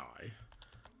didn't die.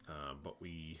 But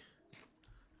we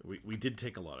did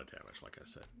take a lot of damage, like I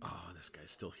said. Oh, this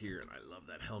guy's still here, and I love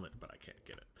that helmet, but I can't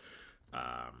get it.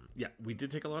 Yeah, we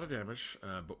did take a lot of damage,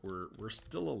 but we're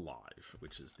still alive,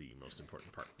 which is the most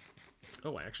important part.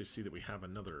 Oh, I actually see that we have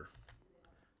another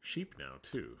sheep now,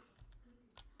 too.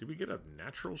 Did we get a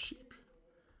natural sheep?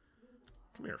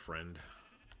 Come here, friend.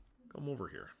 Come over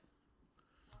here.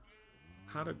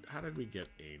 How did we get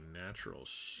a natural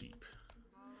sheep?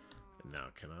 And now,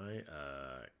 can I...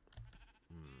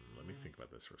 let me think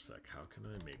about this for a sec. How can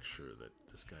I make sure that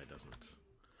this guy doesn't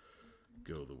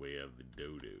go the way of the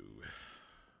dodo?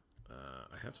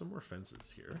 I have some more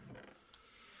fences here.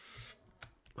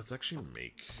 Let's actually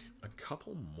make a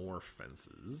couple more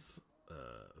fences.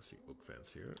 Let's see, oak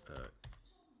fence here.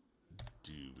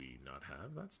 Do we not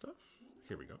have that stuff?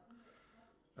 Here we go.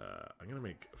 I'm going to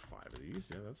make 5 of these.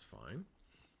 Yeah, that's fine.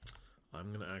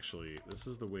 I'm going to actually... This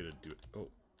is the way to do it. Oh,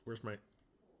 where's my...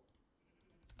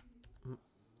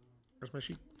 Where's my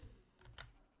sheep?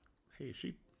 Hey,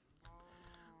 sheep.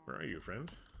 Where are you, friend?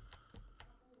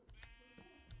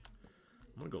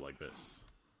 I'm going to go like this.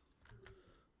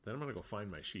 Then I'm going to go find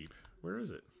my sheep. Where is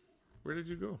it? Where did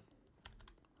you go?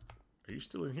 Are you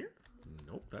still in here?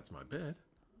 Nope, that's my bed.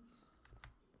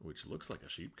 Which looks like a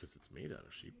sheep because it's made out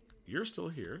of sheep. You're still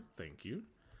here. Thank you.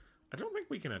 I don't think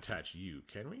we can attach you,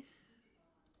 can we?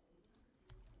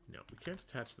 No, we can't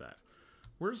attach that.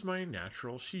 Where's my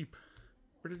natural sheep?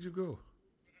 Where did you go?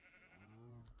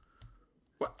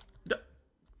 What?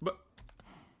 But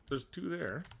there's 2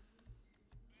 there.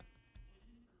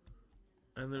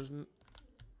 And there's...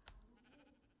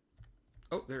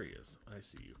 Oh, there he is. I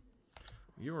see you.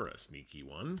 You're a sneaky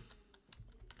one.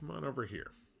 Come on over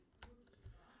here.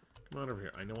 Come on over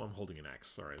here. I know I'm holding an axe.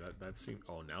 Sorry, that seemed...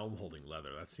 Oh, now I'm holding leather.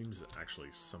 That seems actually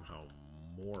somehow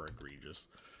more egregious.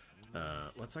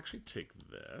 Let's actually take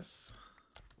this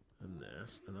and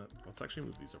this, and let's actually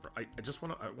move these over. I just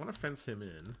want to fence him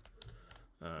in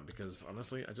because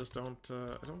honestly, I just don't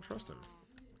trust him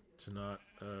to not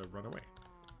run away.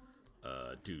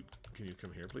 Dude, can you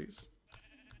come here, please?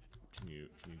 Can you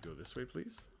go this way,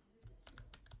 please?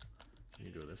 Can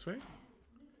you go this way?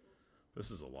 This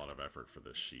is a lot of effort for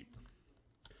this sheep.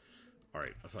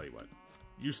 Alright, I'll tell you what.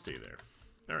 You stay there.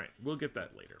 Alright, we'll get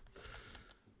that later.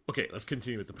 Okay, let's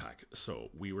continue with the pack. So,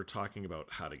 we were talking about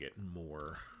how to get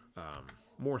more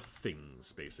more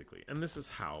things, basically. And this is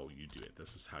how you do it.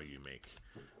 This is how you make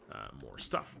more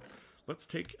stuff. Let's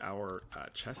take our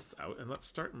chests out and let's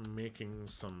start making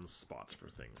some spots for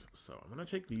things. So I'm going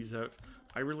to take these out.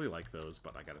 I really like those,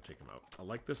 but I got to take them out. I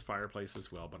like this fireplace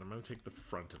as well, but I'm going to take the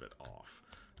front of it off.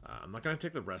 I'm not going to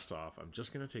take the rest off. I'm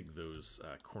just going to take those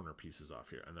corner pieces off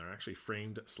here. And they're actually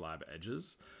framed slab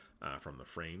edges from the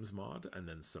frames mod, and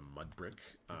then some mud brick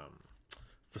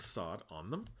facade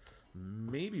on them.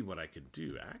 Maybe what I could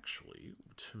do, actually,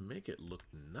 to make it look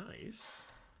nice,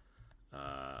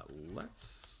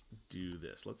 let's do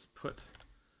this. Let's put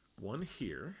one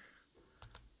here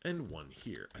and one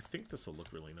here. I think this will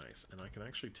look really nice, and I can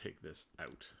actually take this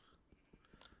out.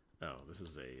 Oh, this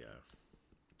is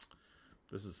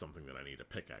something that I need a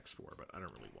pickaxe for, but I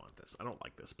don't really want this. I don't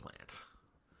like this plant.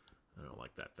 I don't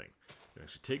like that thing. I can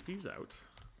actually take these out,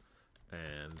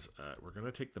 and we're going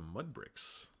to take the mud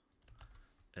bricks,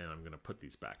 and I'm going to put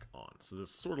these back on. So this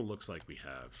sort of looks like we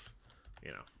have,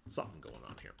 you know, something going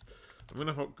on here. I'm going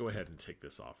to go ahead and take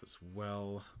this off as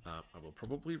well. I will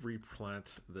probably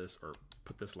replant this, or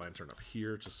put this lantern up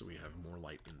here, just so we have more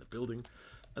light in the building.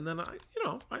 And then,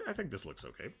 I think this looks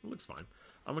okay. It looks fine.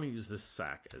 I'm going to use this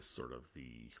sack as sort of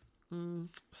the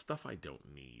stuff I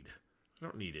don't need. I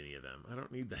don't need any of them. I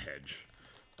don't need the hedge.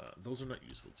 Those are not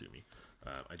useful to me.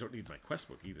 I don't need my quest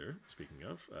book either, speaking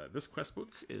of. This quest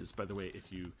book is, by the way,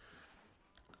 if you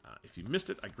missed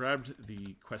it, I grabbed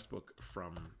the quest book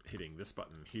from hitting this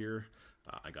button here.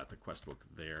 I got the quest book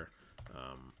there,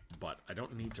 but I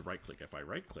don't need to right-click. If I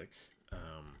right-click,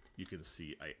 you can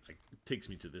see it takes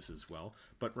me to this as well.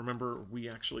 But remember, we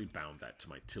actually bound that to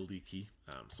my tilde key,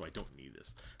 so I don't need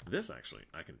this. This, actually,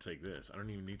 I can take this. I don't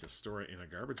even need to store it in a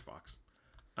garbage box.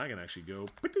 I can actually go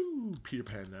Peter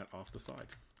Pan that off the side,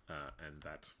 and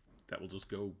that will just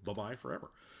go bye-bye forever,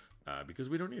 because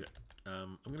we don't need it.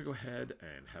 I'm gonna go ahead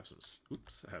and have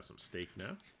some steak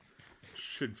now.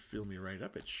 Should fill me right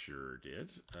up. It sure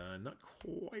did. Not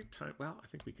quite time. Well, I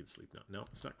think we could sleep now. No,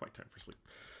 it's not quite time for sleep.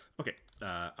 Okay,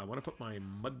 I want to put my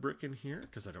mud brick in here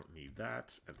because I don't need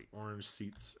that, and the orange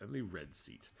seats and the red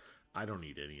seat. I don't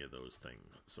need any of those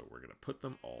things, so we're gonna put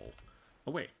them all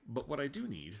away. But what I do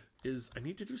need is I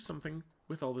need to do something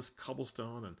with all this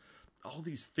cobblestone and all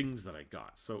these things that I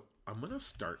got. So I'm going to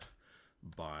start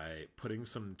by putting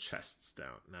some chests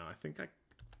down. Now I think I'm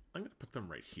going to put them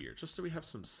right here just so we have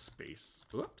some space.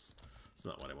 Oops, that's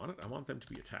not what I wanted. I want them to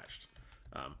be attached.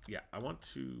 Yeah, I want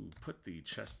to put the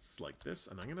chests like this,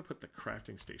 and I'm going to put the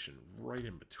crafting station right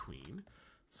in between.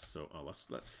 So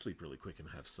let's sleep really quick and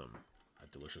have some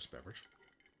delicious beverage.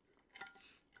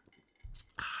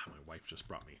 My wife just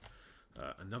brought me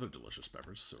another delicious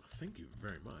beverage, so thank you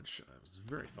very much. It was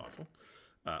very thoughtful.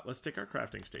 Let's take our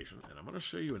crafting station, and I'm going to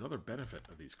show you another benefit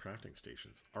of these crafting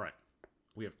stations. All right,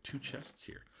 we have 2 chests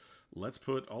here. Let's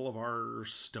put all of our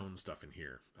stone stuff in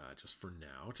here, just for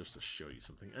now, just to show you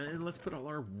something. And let's put all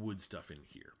our wood stuff in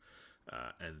here,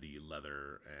 and the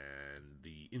leather and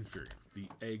the inferior. The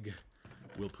egg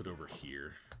we'll put over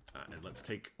here, and let's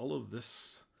take all of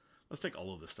this. Let's take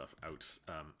all of this stuff out,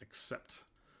 except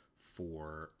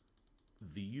for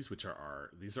these, which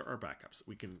are these are our backups.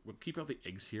 We'll keep out the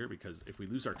eggs here because if we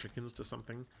lose our chickens to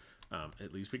something,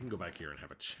 at least we can go back here and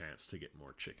have a chance to get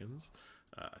more chickens.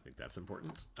 I think that's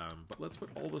important. But let's put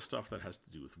all the stuff that has to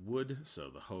do with wood. So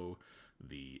the hoe,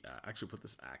 actually put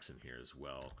this axe in here as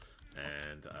well,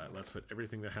 and let's put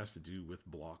everything that has to do with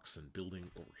blocks and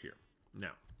building over here.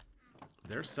 Now,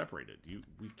 they're separated.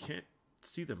 We can't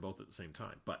see them both at the same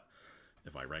time, but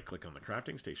if I right click on the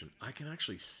crafting station, I can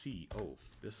actually see, oh,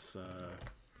 this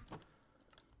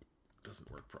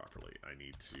doesn't work properly. I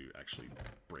need to actually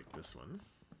break this one.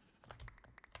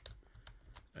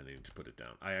 I need to put it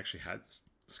down. I actually had this,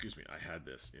 excuse me, I had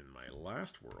this in my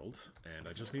last world, and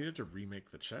I just needed to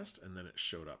remake the chest, and then it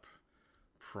showed up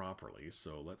properly.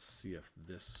 So let's see if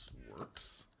this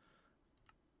works.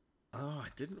 Oh,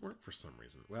 it didn't work for some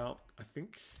reason. Well, I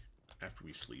think after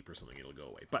we sleep or something, it'll go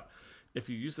away. But if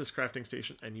you use this crafting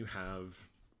station and you have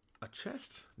a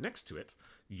chest next to it,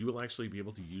 you will actually be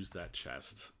able to use that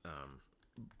chest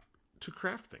to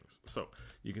craft things. So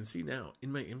you can see now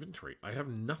in my inventory, I have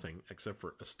nothing except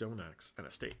for a stone axe and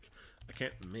a stake. I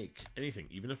can't make anything.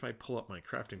 Even if I pull up my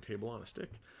crafting table on a stick,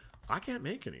 I can't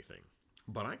make anything.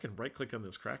 But I can right click on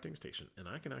this crafting station and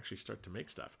I can actually start to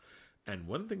make stuff. And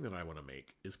one thing that I want to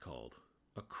make is called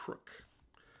a crook.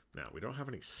 Now, we don't have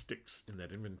any sticks in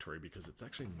that inventory because it's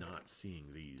actually not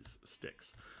seeing these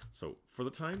sticks. So for the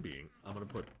time being, I'm going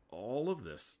to put all of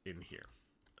this in here,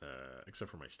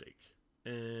 except for my stake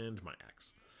and my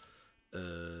axe.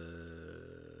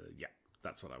 Yeah,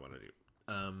 that's what I want to do.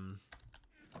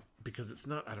 because it's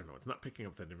not, I don't know, it's not picking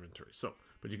up that inventory. So,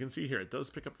 but you can see here, it does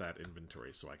pick up that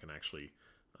inventory, so I can actually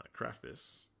craft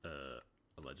this,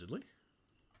 allegedly.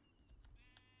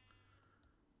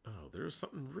 Oh, there's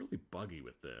something really buggy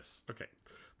with this. Okay,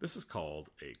 this is called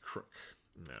a crook.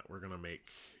 Now, we're going to make,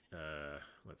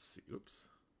 let's see, oops.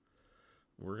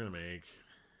 We're going to make,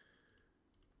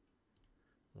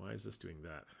 why is this doing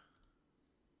that?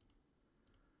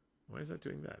 Why is that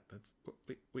doing that? That's,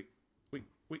 wait,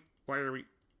 why are we,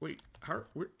 how,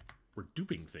 we're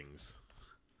duping things.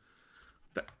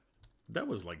 That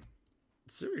was like,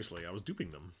 seriously, I was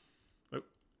duping them. Oh,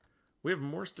 we have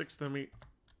more sticks than we,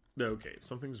 okay,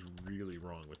 something's really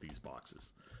wrong with these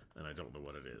boxes, and I don't know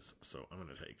what it is, so I'm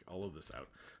going to take all of this out.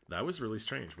 That was really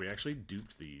strange. We actually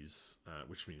duped these,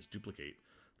 which means duplicate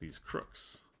these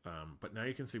crooks, but now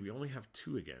you can see we only have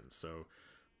 2 again, so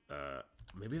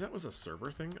maybe that was a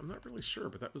server thing? I'm not really sure,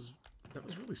 but that was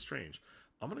really strange.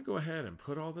 I'm going to go ahead and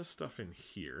put all this stuff in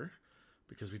here,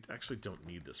 because we actually don't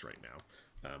need this right now,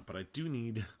 but I do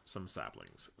need some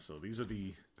saplings. So these are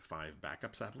the 5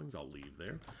 backup saplings I'll leave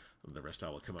there. The rest I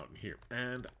will come out in here,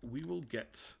 and we will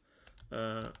get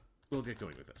we'll get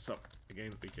going with this. So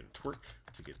again, we can twerk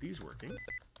to get these working,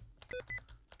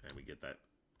 and we get that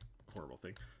horrible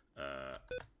thing. I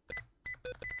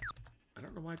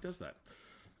don't know why it does that.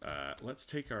 Let's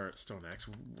take our stone axe.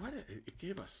 What it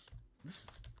gave us? This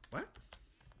is what?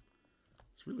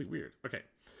 It's really weird. Okay,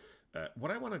 what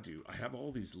I want to do, I have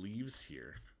all these leaves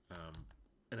here,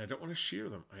 and I don't want to shear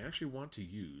them. I actually want to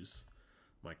use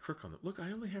my crook on them. Look,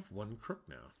 I only have 1 crook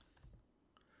now.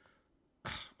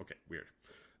 Okay, weird.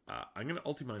 I'm going to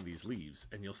ultimine these leaves,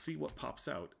 and you'll see what pops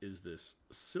out is this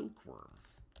silkworm.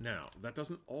 Now, that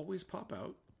doesn't always pop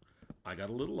out. I got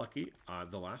a little lucky.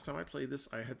 The last time I played this,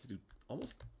 I had to do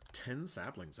almost 10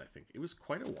 saplings, I think. It was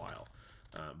quite a while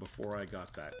before I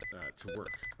got that to work.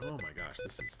 Oh my gosh,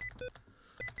 this is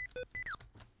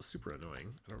super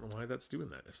annoying. I don't know why that's doing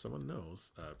that. If someone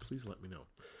knows, please let me know.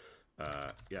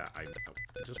 Yeah, I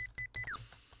just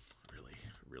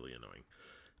really annoying.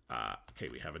 Okay,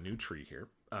 we have a new tree here,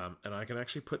 and I can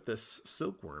actually put this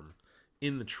silkworm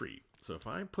in the tree. So if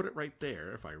I put it right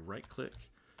there, if I right click,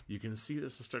 you can see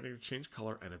this is starting to change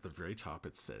color, and at the very top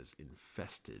it says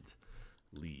infested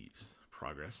leaves.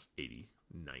 Progress 80,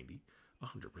 90,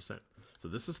 100%. So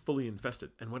this is fully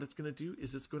infested, and what it's going to do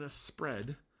is it's going to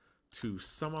spread to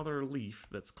some other leaf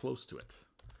that's close to it.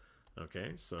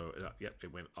 Okay, so yeah,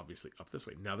 it went obviously up this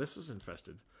way. Now this was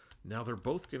infested. Now they're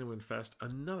both going to infest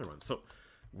another one. So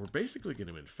we're basically going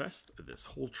to infest this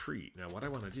whole tree. Now what I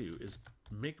want to do is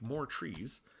make more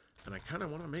trees, and I kind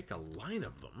of want to make a line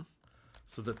of them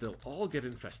so that they'll all get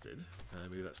infested.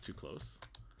 Maybe that's too close.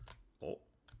 Oh,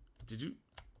 did you...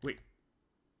 Wait.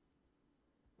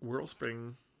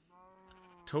 Whirlspring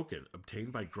token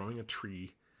obtained by growing a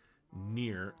tree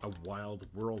near a wild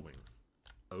whirlwind.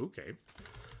 Okay.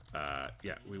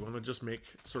 Yeah, we want to just make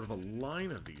sort of a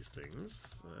line of these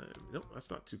things. Nope, that's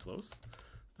not too close.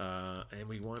 And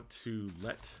we want to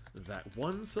let that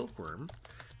one silkworm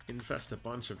infest a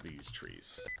bunch of these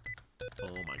trees.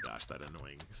 Oh my gosh, that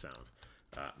annoying sound.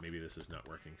 Maybe this is not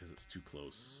working because it's too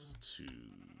close to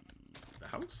the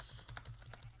house.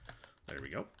 There we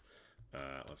go.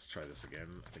 Let's try this again.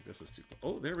 I think this is too close.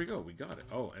 Oh, there we go. We got it.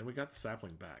 Oh, and we got the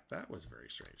sapling back. That was very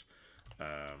strange.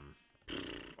 I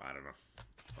don't know.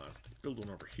 Let's build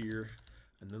one over here,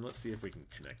 and then let's see if we can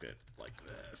connect it like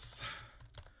this.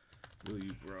 Will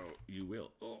you grow? You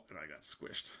will. Oh, and I got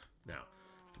squished. Now,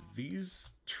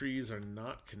 these trees are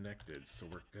not connected, so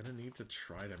we're gonna need to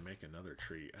try to make another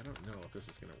tree. I don't know if this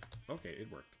is gonna... Okay,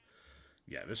 it worked.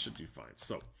 Yeah, this should do fine.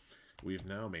 So, we've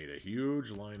now made a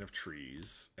huge line of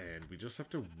trees, and we just have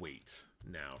to wait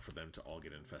now for them to all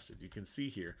get infested. You can see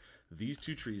here, these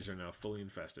 2 trees are now fully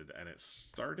infested, and it's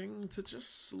starting to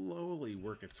just slowly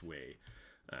work its way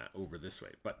over this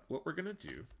way. But what we're going to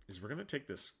do is we're going to take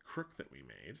this crook that we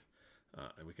made,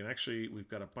 and we can actually, we've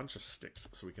got a bunch of sticks,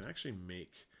 so we can actually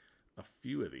make a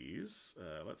few of these.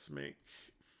 Let's make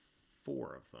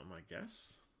 4 of them, I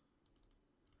guess.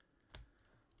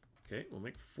 Okay, we'll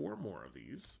make 4 more of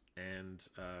these, and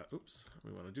oops,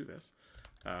 we want to do this.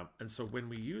 And so when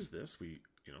we use this, we,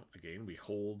 you know, again, we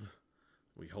hold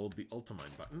the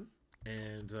ultimine button,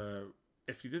 and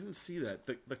if you didn't see that,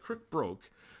 the crook broke,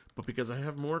 but because I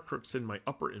have more crooks in my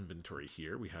upper inventory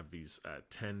here, we have these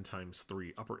 10 times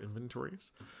 3 upper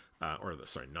inventories,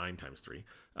 sorry, 9 times 3.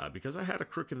 Because I had a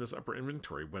crook in this upper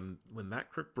inventory, when that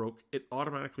crook broke, it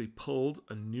automatically pulled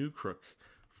a new crook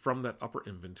from that upper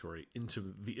inventory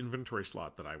into the inventory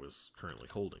slot that I was currently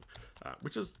holding,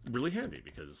 which is really handy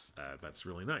because that's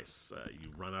really nice. You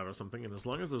run out of something, and as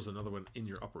long as there's another one in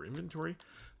your upper inventory,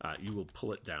 you will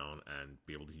pull it down and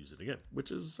be able to use it again,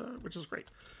 which is great.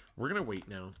 We're gonna wait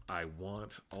now. I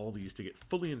want all these to get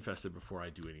fully infested before I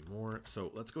do any more.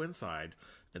 So let's go inside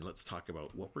and let's talk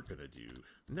about what we're gonna do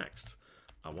next.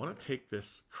 I want to take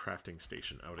this crafting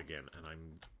station out again, and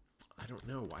I don't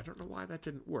know why that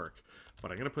didn't work,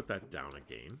 but I'm going to put that down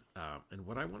again. And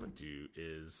what I want to do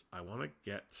is I want to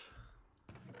get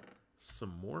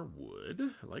some more wood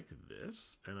like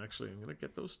this, and actually I'm going to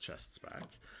get those chests back.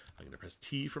 I'm going to press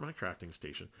T for my crafting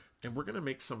station, and we're going to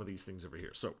make some of these things over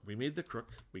here. So we made the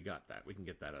crook, we got that, we can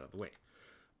get that out of the way.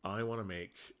 I want to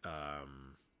make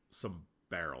some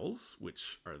barrels,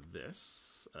 which are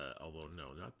this, although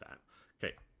no, not that.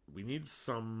 Okay, we need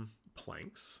some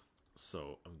planks,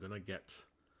 so I'm going to get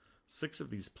 6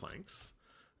 of these planks,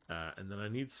 and then I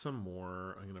need some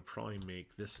more. I'm going to probably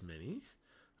make this many.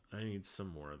 I need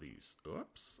some more of these.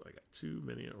 Oops, I got too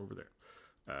many over there.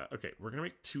 Okay, we're going to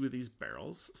make 2 of these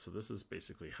barrels, so this is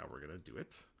basically how we're going to do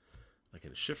it. I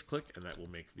can shift click, and that will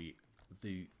make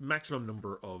the maximum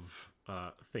number of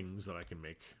things that I can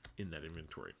make in that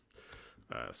inventory.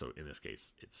 So in this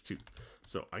case, it's 2.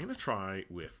 So I'm going to try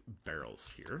with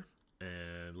barrels here,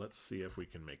 and let's see if we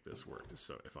can make this work.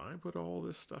 So if I put all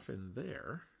this stuff in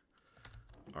there,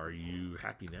 are you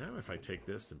happy now? If I take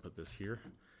this and put this here,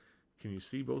 can you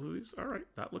see both of these? All right,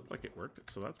 that looked like it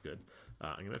worked, so that's good.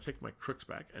 I'm going to take my crooks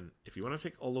back, and if you want to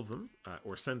take all of them,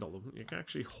 or send all of them, you can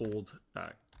actually hold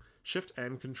Shift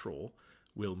and Control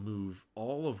will move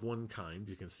all of one kind.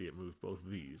 You can see it move both of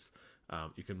these.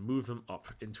 You can move them up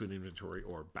into an inventory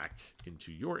or back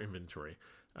into your inventory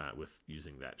with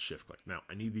using that shift click. Now,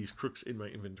 I need these crooks in my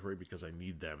inventory because I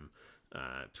need them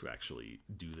to actually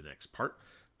do the next part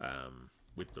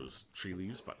with those tree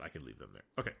leaves, but I can leave them there.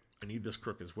 Okay, I need this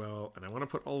crook as well, and I want to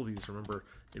put all of these, remember,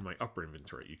 in my upper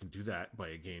inventory. You can do that by,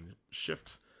 again,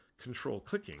 shift control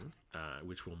clicking,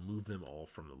 which will move them all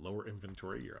from the lower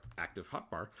inventory, your active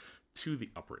hotbar, to the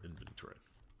upper inventory.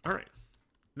 All right,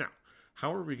 now,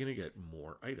 how are we going to get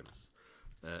more items?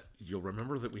 You'll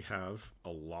remember that we have a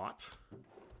lot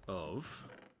of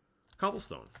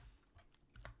cobblestone,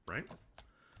 right?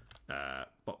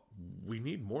 But we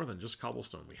need more than just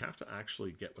cobblestone. We have to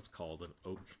actually get what's called an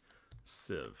oak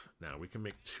sieve. Now, we can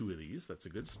make 2 of these. That's a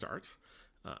good start.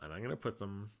 And I'm going to put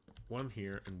them one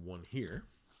here and one here.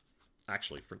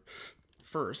 Actually,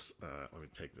 first, let me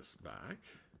take this back.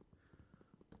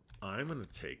 I'm going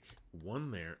to take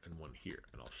one there and one here,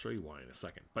 and I'll show you why in a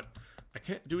second. But I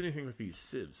can't do anything with these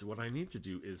sieves. What I need to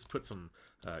do is put some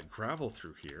gravel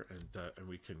through here, and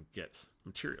we can get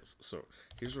materials. So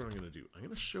here's what I'm going to do. I'm going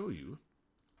to show you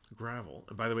gravel.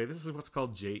 And by the way, this is what's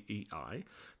called JEI.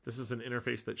 This is an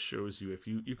interface that shows you if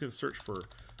you can search for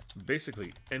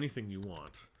basically anything you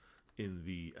want in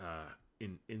the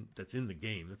that's in the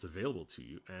game that's available to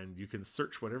you, and you can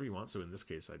search whatever you want. So in this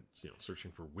case, I'm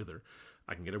searching for wither.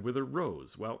 I can get a wither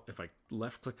rose. Well, if I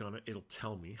left click on it, it'll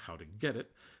tell me how to get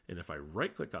it, and if I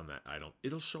right click on that item,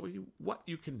 it'll show you what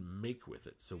you can make with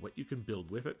it. So what you can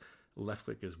build with it. Left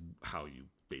click is how you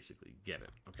basically get it.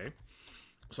 Okay,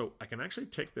 so I can actually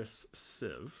take this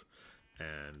sieve,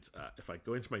 and if I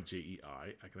go into my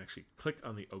JEI, I can actually click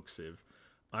on the oak sieve.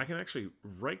 I can actually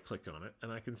right click on it, and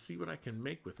I can see what I can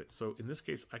make with it. So in this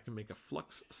case, I can make a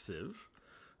flux sieve,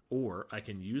 or I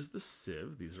can use the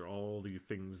sieve. These are all the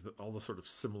things, all the sort of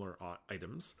similar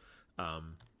items.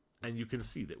 And you can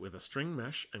see that with a string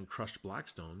mesh and crushed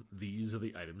blackstone, these are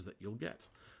the items that you'll get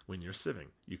when you're sieving.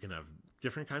 You can have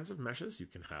different kinds of meshes. You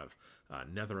can have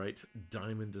netherite,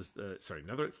 diamond is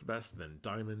netherite's the best, then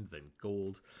diamond, then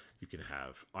gold. You can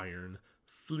have iron,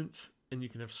 flint, and you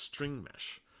can have string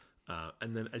mesh.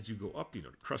 And then as you go up,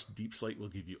 crushed deep slate will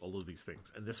give you all of these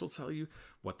things, and this will tell you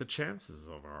what the chances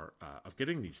are of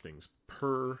getting these things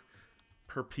per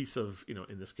piece of,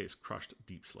 in this case, crushed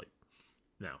deep slate.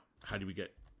 Now, how do we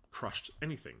get crushed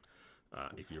anything?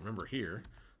 If you remember here,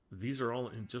 these are all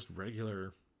in just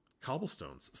regular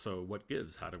cobblestones. So what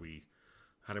gives? How do we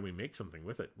make something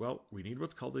with it? Well, we need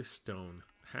what's called a stone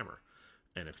hammer,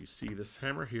 and if you see this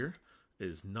hammer here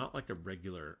is not like a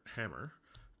regular hammer.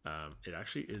 It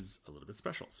actually is a little bit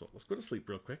special. So let's go to sleep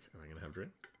real quick, and I'm going to have a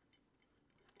drink.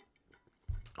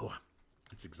 Oh,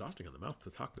 it's exhausting on the mouth to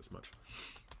talk this much.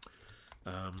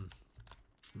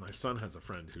 My son has a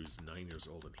friend who's 9 years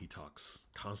old, and he talks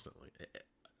constantly,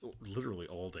 literally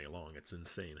all day long. It's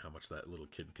insane how much that little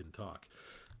kid can talk.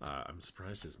 I'm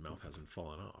surprised his mouth hasn't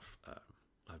fallen off.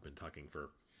 I've been talking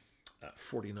for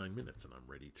 49 minutes, and I'm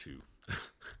ready to...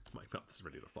 my mouth is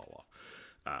ready to fall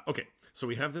off. Okay, so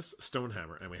we have this stone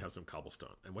hammer, and we have some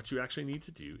cobblestone. And what you actually need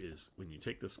to do is, when you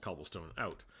take this cobblestone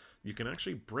out, you can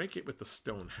actually break it with the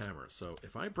stone hammer. So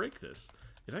if I break this,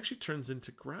 it actually turns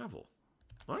into gravel.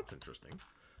 Well, that's interesting.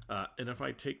 And if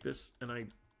I take this and I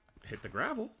hit the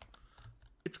gravel,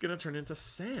 it's going to turn into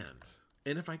sand.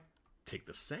 And if I take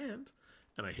the sand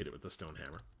and I hit it with the stone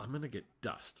hammer, I'm going to get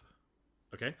dust.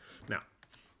 Okay? Now,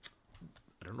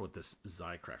 I don't know what this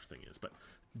Zycraft thing is, but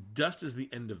dust is the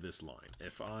end of this line.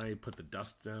 If I put the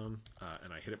dust down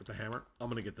and I hit it with the hammer, I'm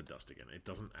going to get the dust again. It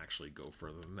doesn't actually go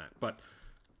further than that. But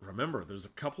remember, there's a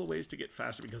couple of ways to get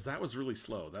faster, because that was really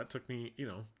slow. That took me,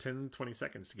 10, 20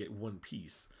 seconds to get one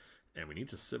piece. And we need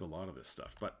to sieve a lot of this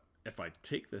stuff. But if I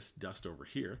take this dust over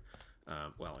here,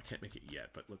 well, I can't make it yet,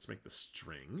 but let's make the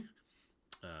string.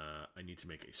 I need to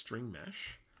make a string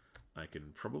mesh. I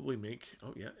can probably make,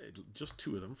 just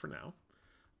 2 of them for now.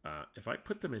 If I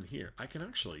put them in here, I can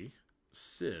actually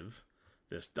sieve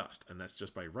this dust, and that's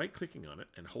just by right-clicking on it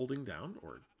and holding down,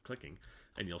 or clicking,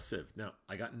 and you'll sieve. Now,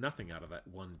 I got nothing out of that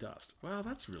one dust. Well,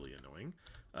 that's really annoying.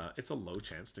 It's a low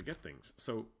chance to get things.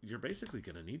 So you're basically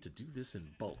going to need to do this in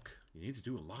bulk. You need to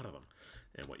do a lot of them.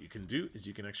 And what you can do is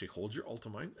you can actually hold your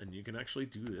ultimine, and you can actually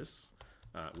do this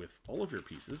with all of your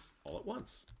pieces all at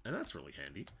once. And that's really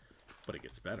handy, but it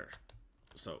gets better.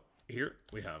 So here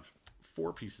we have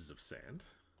 4 pieces of sand.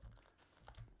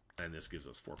 And this gives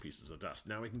us 4 pieces of dust.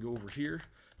 Now we can go over here,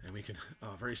 and we can,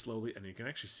 very slowly, and you can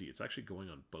actually see it's actually going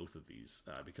on both of these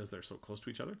because they're so close to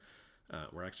each other.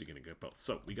 We're actually going to get both.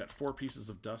 So we got 4 pieces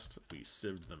of dust. We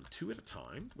sieved them 2 at a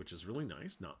time, which is really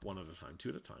nice. Not 1 at a time, 2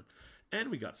 at a time. And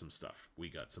we got some stuff. We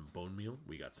got some bone meal.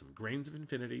 We got some grains of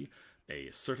infinity, a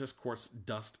Certus quartz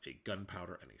dust, a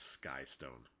gunpowder, and a sky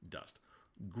stone dust.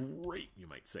 Great, you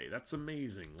might say. That's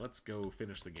amazing. Let's go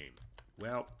finish the game.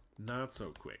 Well, not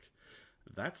so quick.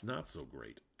 That's not so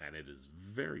great, and it is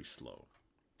very slow.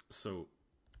 So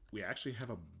we actually have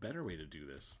a better way to do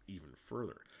this even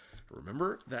further.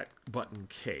 Remember that button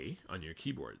K on your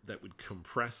keyboard that would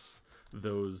compress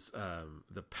those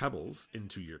the pebbles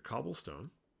into your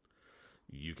cobblestone?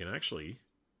 You can actually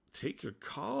take your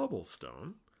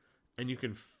cobblestone and you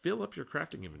can fill up your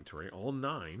crafting inventory. All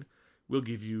 9 will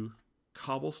give you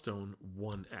cobblestone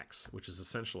 1x, which is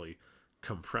essentially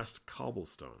compressed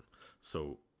cobblestone.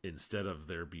 So instead of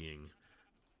there being,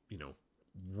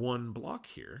 1 block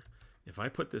here, if I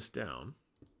put this down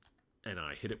and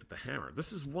I hit it with the hammer,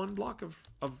 this is 1 block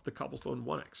of the cobblestone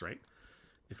 1x, right?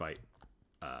 If I,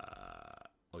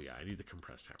 I need the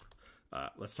compressed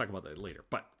hammer. Let's talk about that later.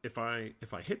 But if I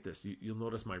hit this, you'll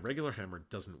notice my regular hammer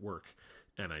doesn't work,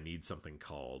 and I need something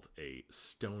called a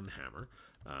stone hammer.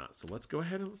 So let's go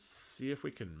ahead and let's see if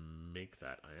we can make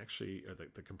that. Or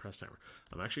the compressed hammer.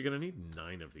 I'm actually going to need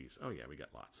 9 of these. Oh yeah, we got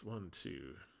lots. 1,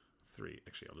 2, 3.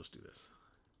 Actually, I'll just do this.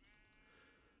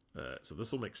 So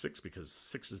this will make 6 because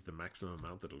 6 is the maximum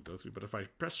amount that it'll go through. But if I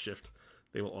press shift,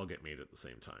 they will all get made at the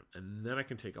same time. And then I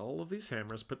can take all of these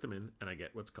hammers, put them in, and I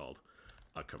get what's called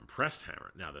a compressed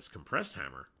hammer. Now this compressed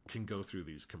hammer can go through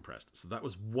these compressed. So that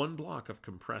was 1 block of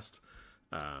compressed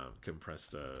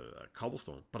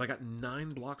cobblestone, but I got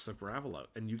 9 blocks of gravel out.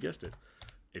 And you guessed it,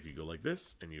 if you go like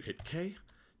this and you hit K,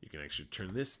 you can actually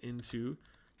turn this into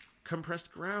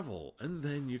compressed gravel, and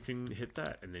then you can hit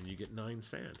that, and then you get 9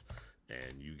 sand.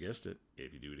 And you guessed it,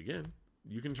 if you do it again,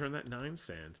 you can turn that 9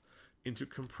 sand into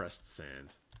compressed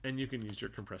sand, and you can use your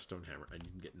compressed stone hammer, and you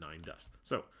can get 9 dust.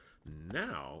 So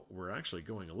now we're actually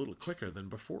going a little quicker than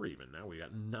before even. Now we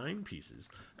got 9 pieces,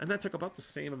 and that took about the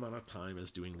same amount of time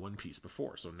as doing 1 piece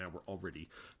before. So now we're already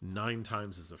 9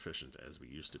 times as efficient as we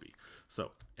used to be.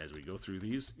 So as we go through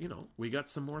these, we got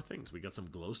some more things. We got some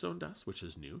glowstone dust, which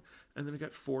is new, and then we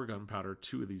got 4 gunpowder,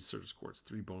 2 of these Certus quartz,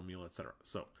 3 bone meal, etc.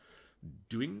 So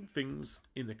doing things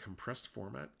in the compressed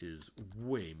format is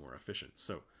way more efficient.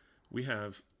 So we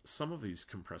have some of these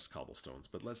compressed cobblestones,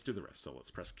 but let's do the rest. So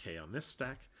let's press K on this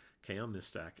stack, K on this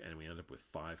stack, and we end up with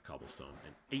 5 cobblestone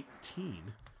and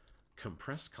 18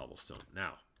 compressed cobblestone.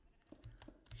 Now,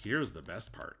 here's the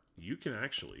best part. You can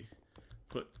actually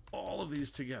put all of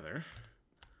these together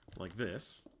like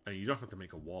this, and you don't have to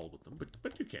make a wall with them,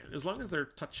 but you can. As long as they're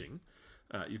touching,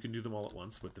 you can do them all at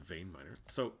once with the vein miner.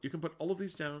 So you can put all of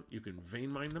these down, you can vein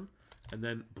mine them, and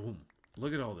then boom,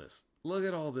 look at all this. Look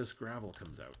at all this gravel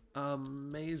comes out.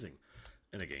 Amazing.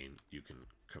 And again, you can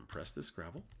compress this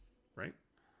gravel, right?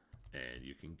 And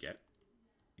you can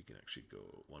actually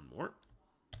go 1 more.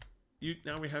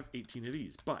 Now we have 18 of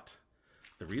these, but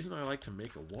the reason I like to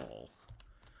make a wall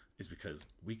is because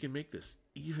we can make this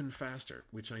even faster,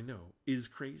 which I know is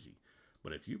crazy.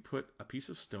 But if you put a piece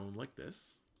of stone like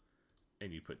this,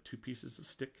 and you put 2 pieces of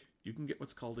stick, you can get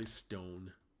what's called a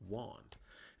stone wand.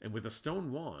 And with a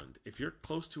stone wand, if you're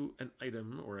close to an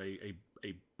item or a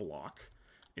block,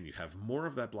 and you have more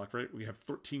of that block, right? We have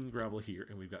 13 gravel here,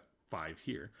 and we've got 5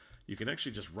 here. You can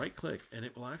actually just right-click, and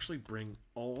it will actually bring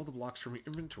all the blocks from your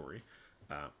inventory,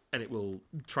 and it will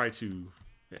try to,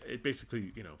 it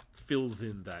basically, you know, fills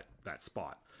in that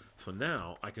spot. So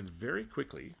now I can very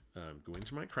quickly go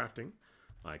into my crafting.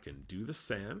 I can do the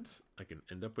sand. I can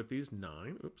end up with these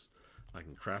 9. Oops. I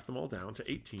can craft them all down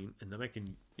to 18, and then I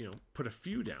can, you know, put a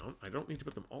few down. I don't need to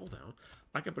put them all down.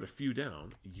 I can put a few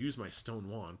down, use my stone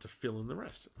wand to fill in the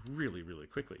rest really, really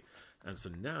quickly. And so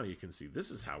now you can see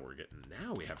this is how we're getting.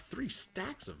 Now we have 3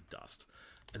 stacks of dust,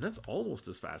 and that's almost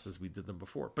as fast as we did them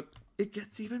before. But it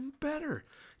gets even better.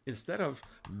 Instead of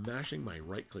mashing my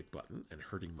right-click button and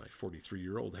hurting my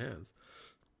 43-year-old hands,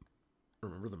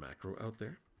 remember the macro out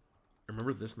there?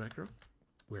 Remember this macro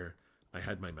where I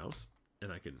had my mouse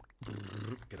and I can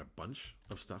get a bunch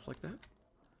of stuff like that?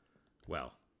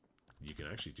 Well, you can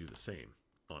actually do the same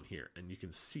on here. And you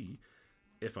can see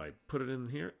if I put it in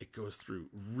here, it goes through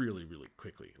really, really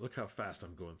quickly. Look how fast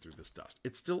I'm going through this dust.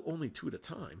 It's still only 2 at a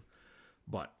time,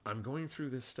 but I'm going through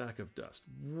this stack of dust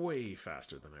way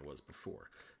faster than I was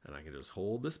before. And I can just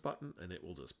hold this button and it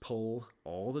will just pull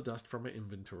all the dust from my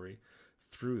inventory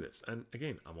through this. And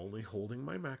again, I'm only holding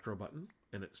my macro button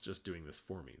and it's just doing this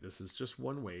for me. This is just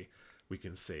one way we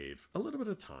can save a little bit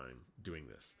of time doing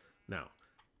this. Now,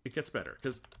 it gets better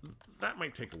because that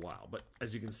might take a while, but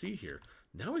as you can see here,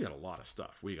 now we got a lot of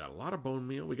stuff. We got a lot of bone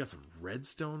meal. We got some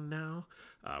redstone now.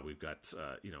 We've got,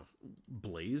 you know,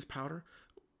 blaze powder.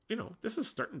 You know, this is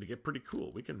starting to get pretty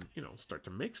cool. We can, you know, start to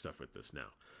make stuff with this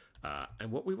now.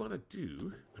 And what we want to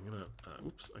do, I'm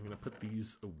gonna put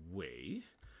these away.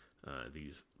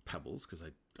 These pebbles, because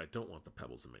I don't want the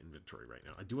pebbles in my inventory right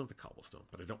now. I do want the cobblestone,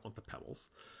 but I don't want the pebbles.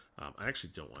 I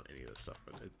actually don't want any of this stuff,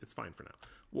 but it's fine for now.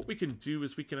 What we can do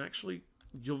is we can actually,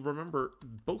 you'll remember,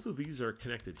 both of these are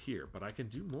connected here, but I can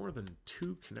do more than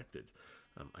 2 connected.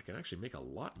 I can actually make a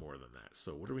lot more than that.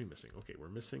 So what are we missing? Okay, we're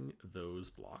missing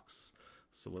those blocks.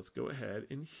 So let's go ahead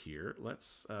in here.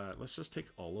 Let's just take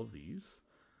all of these,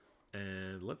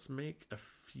 and let's make a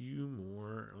few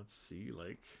more. Let's see,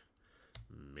 like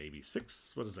maybe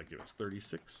 6. What does that give us?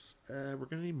 36. We're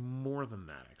gonna need more than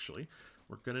that, actually.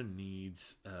 We're gonna need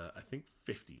I think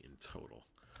 50 in total.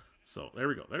 So there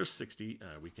we go. There's 60.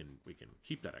 We can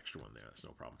keep that extra one there. That's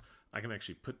no problem. I can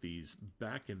actually put these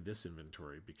back in this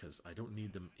inventory because I don't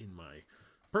need them in my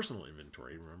personal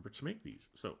inventory, remember, to make these.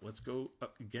 So let's go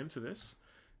up again to this,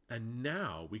 and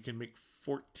now we can make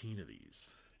 14 of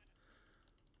these.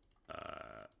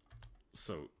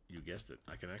 So you guessed it,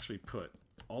 I can actually put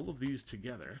all of these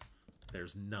together.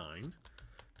 There's 9,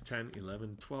 10,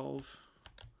 11, 12,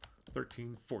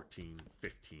 13, 14,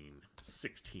 15,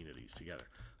 16 of these together.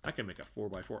 I can make a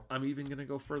 4x4. I'm even going to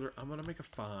go further. I'm going to make a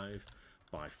 5x5.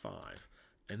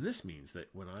 And this means that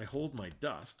when I hold my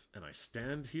dust and I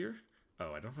stand here,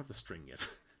 oh, I don't have the string yet.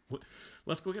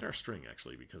 Let's go get our string,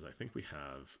 actually, because I think we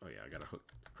have, oh yeah, I got a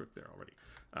crook there already.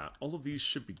 All of these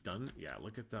should be done. Yeah,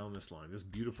 look at down this line, this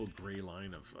beautiful gray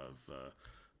line of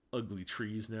ugly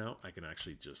trees now. I can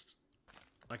actually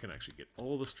get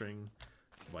all the string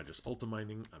by just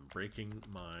ultimining. I'm breaking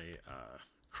my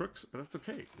crooks, but that's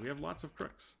okay. We have lots of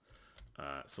crooks.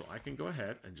 So I can go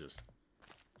ahead and just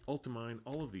ultimine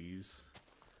all of these,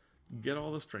 get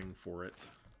all the string for it.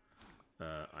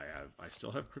 I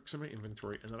still have crooks in my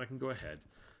inventory, and then I can go ahead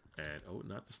and, oh,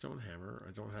 not the stone hammer.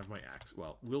 I don't have my axe.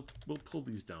 Well, we'll pull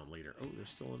these down later. Oh, there's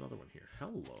still another one here.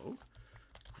 Hello.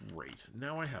 Great.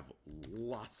 Now I have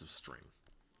lots of string,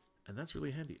 and that's really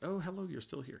handy. Oh, hello, you're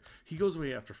still here. He goes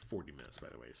away after 40 minutes, by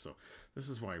the way, so this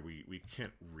is why we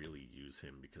can't really use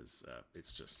him, because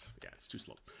it's just, yeah, it's too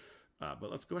slow.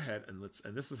 But let's go ahead and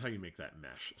this is how you make that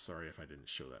mesh. Sorry if I didn't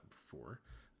show that before.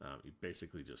 You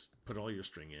basically just put all your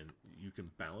string in. You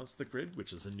can balance the grid,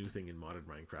 which is a new thing in modded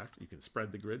Minecraft. You can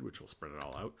spread the grid, which will spread it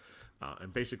all out.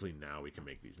 And basically now we can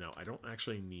make these. Now, I don't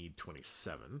actually need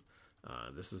 27.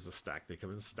 This is a stack. They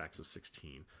come in stacks of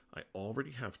 16. I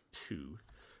already have 2.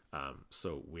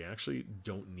 So we actually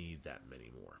don't need that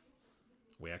many more.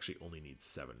 We actually only need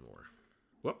 7 more.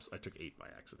 Whoops, I took 8 by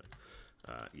accident.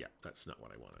 Yeah, that's not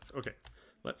what I wanted. Okay,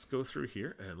 let's go through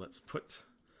here and let's put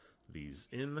these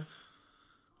in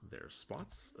their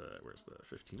spots. Where's the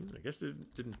 15? I guess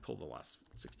it didn't pull the last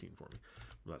 16 for me.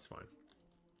 Well, that's fine.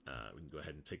 We can go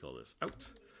ahead and take all this out.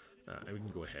 And we can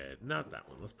go ahead, not that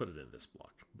one, let's put it in this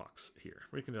box here.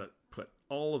 We can put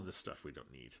all of this stuff we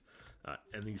don't need.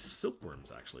 And these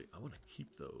silkworms, actually, I want to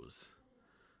keep those.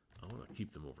 I want to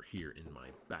keep them over here in my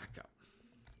backup,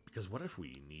 Because what if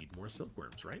we need more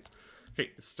silkworms, right?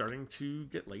 Okay, it's starting to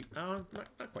get late. Not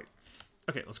quite.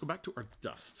 Okay, let's go back to our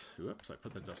dust. Oops, I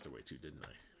put the dust away too, didn't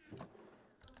I?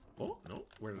 Oh, no.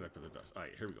 Where did I put the dust? All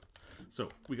right, here we go. So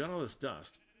we got all this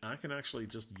dust. I can actually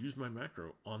just use my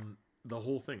macro on the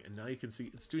whole thing. And now you can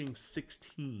see it's doing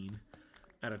 16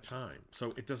 at a time.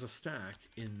 So it does a stack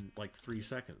in like 3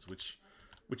 seconds, which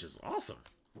is awesome.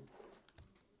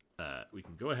 We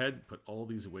can go ahead, put all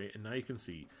these away, and now you can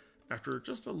see after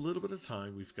just a little bit of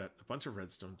time, we've got a bunch of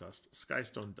redstone dust,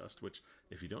 skystone dust, which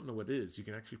if you don't know what it is, you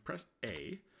can actually press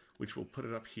A, which will put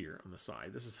it up here on the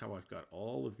side. This is how I've got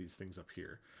all of these things up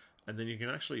here. And then you can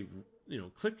actually,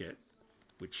 click it,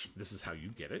 which this is how you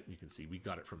get it. You can see we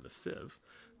got it from the sieve.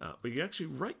 But you actually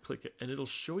right-click it, and it'll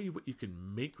show you what you can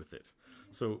make with it.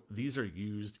 So these are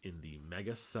used in the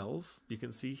mega cells you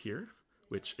can see here,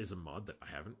 which is a mod that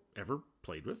I haven't ever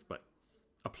played with, but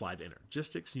applied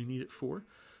energistics you need it for.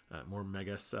 More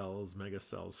mega cells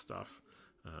stuff,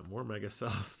 more mega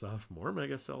cells stuff, more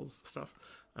mega cells stuff.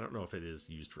 I don't know if it is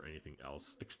used for anything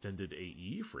else. Extended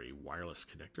AE for a wireless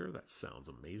connector. That sounds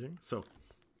amazing. So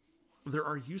there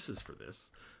are uses for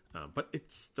this, but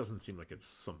it doesn't seem like it's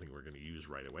something we're going to use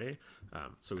right away.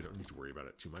 So we don't need to worry about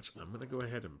it too much. I'm going to go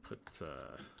ahead and put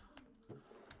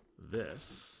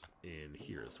this in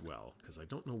here as well, because I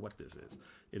don't know what this is.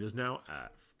 It is now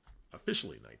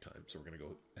officially nighttime, so we're going to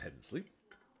go ahead and sleep.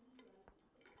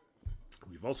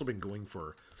 We've also been going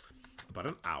for about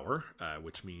an hour,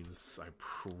 which means I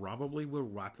probably will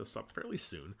wrap this up fairly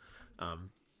soon.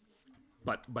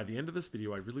 But by the end of this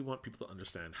video, I really want people to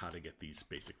understand how to get these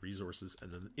basic resources.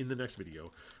 And then in the next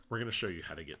video, we're going to show you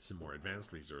how to get some more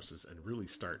advanced resources and really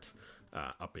start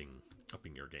upping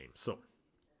your game. So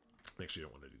actually, I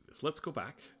don't want to do this. Let's go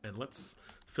back and let's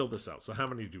fill this out. So how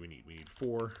many do we need? We need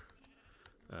 4.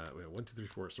 We have 1, 2, 3,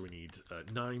 4. So we need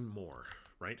 9 more,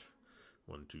 right?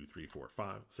 1, 2, 3, 4,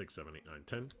 5, 6, 7, 8, 9,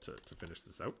 10 to finish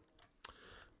this out.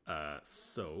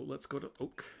 So let's go to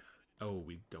oak. Oh,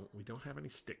 we don't have any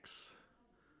sticks.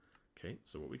 Okay,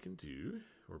 so what we can do,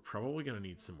 we're probably going to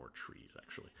need some more trees,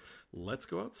 actually. Let's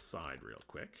go outside real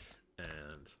quick,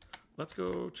 and let's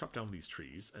go chop down these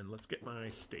trees, and let's get my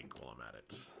steak while I'm at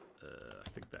it. I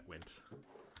think that went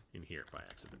in here by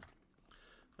accident.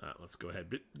 Let's go ahead.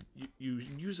 But you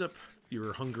use up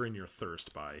your hunger and your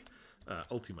thirst by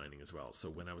ulti-mining as well.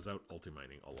 So when I was out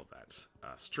ulti-mining all of that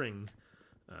string,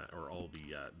 or all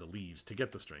the leaves to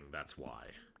get the string, that's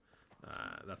why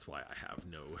I have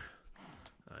no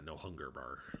hunger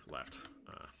bar left,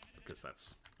 because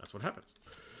that's what happens.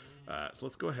 So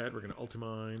let's go ahead. We're going to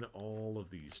ulti-mine all of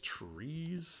these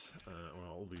trees,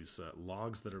 all these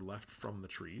logs that are left from the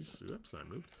trees. Oops, I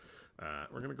moved.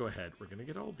 We're going to go ahead. We're going to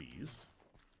get all these.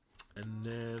 And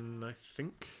then I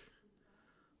think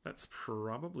that's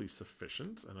probably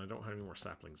sufficient. And I don't have any more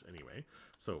saplings anyway.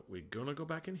 So we're going to go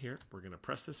back in here. We're going to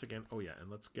press this again. Oh, yeah. And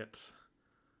let's just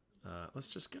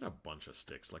get a bunch of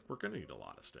sticks. Like, we're going to need a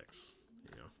lot of sticks.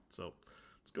 So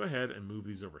let's go ahead and move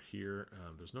these over here.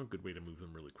 There's no good way to move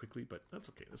them really quickly, but that's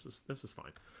okay. This is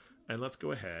fine. And let's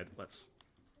go ahead.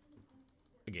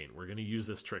 Again, we're going to use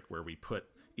this trick where we put,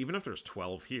 even if there's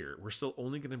 12 here, we're still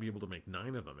only going to be able to make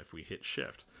 9 of them if we hit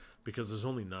shift, because there's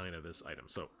only 9 of this item.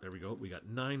 So there we go. We got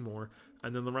 9 more,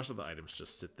 and then the rest of the items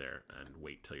just sit there and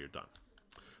wait till you're done.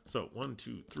 So 1,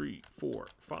 2, 3, 4,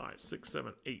 5, 6,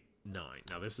 7, 8, 9.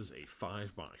 Now this is a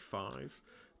 5 by 5.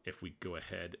 If we go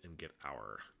ahead and get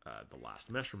our the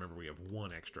last mesh, remember we have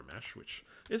 1 extra mesh, which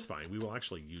is fine. We will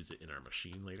actually use it in our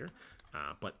machine later.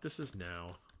 But this is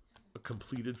now a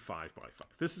completed 5 by 5.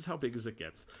 This is how big as it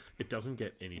gets. It doesn't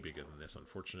get any bigger than this,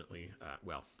 unfortunately.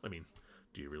 Well, I mean,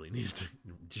 do you really need it to?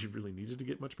 Do you really need it to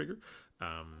get much bigger?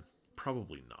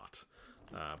 Probably not.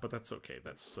 But that's okay.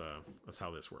 That's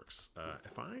how this works.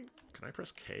 Can I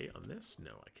press K on this?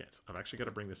 No, I can't. I've actually got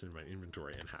to bring this in my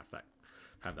inventory and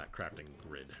have that crafting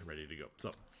grid ready to go.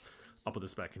 So I'll put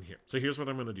this back in here. So here's what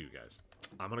I'm going to do, guys.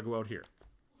 I'm going to go out here.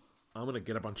 I'm going to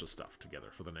get a bunch of stuff together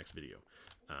for the next video,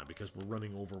 because we're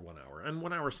running over 1 hour. And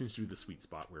 1 hour seems to be the sweet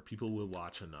spot where people will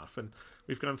watch enough. And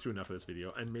we've gone through enough of this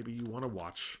video. And maybe you want to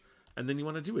watch, and then you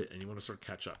want to do it, and you want to sort of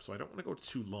catch up. So I don't want to go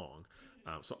too long.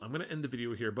 So I'm going to end the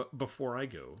video here. But before I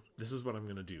go, this is what I'm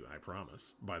going to do, I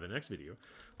promise. By the next video,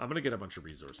 I'm going to get a bunch of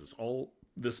resources. All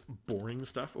this boring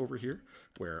stuff over here,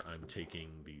 where I'm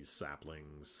taking these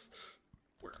saplings.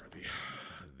 Where are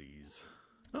these?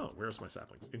 Oh, where's my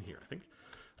saplings? In here, I think.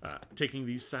 Taking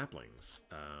these saplings,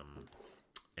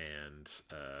 and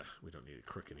we don't need a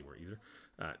crook anymore either.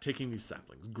 Taking these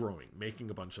saplings, growing, making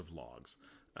a bunch of logs,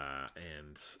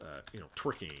 and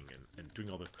twerking and doing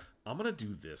all this. I'm gonna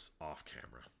do this off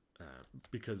camera.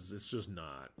 because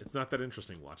it's not that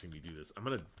interesting watching me do this. I'm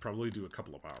going to probably do a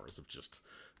couple of hours of just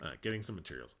getting some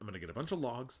materials. I'm going to get a bunch of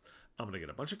logs. I'm going to get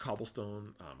a bunch of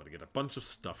cobblestone. I'm going to get a bunch of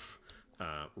stuff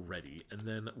ready. And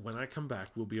then when I come back,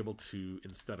 we'll be able to,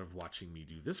 instead of watching me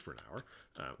do this for an hour,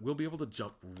 we'll be able to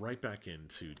jump right back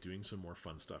into doing some more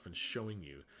fun stuff and showing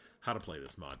you how to play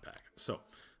this mod pack. So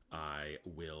I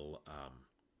will...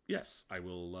 yes, I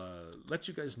will let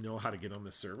you guys know how to get on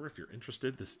this server if you're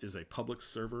interested. This is a public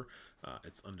server.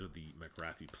 It's under the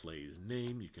Mcwrathy Plays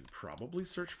name. You can probably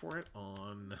search for it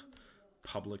on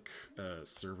public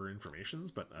server informations,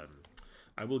 but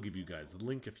I will give you guys the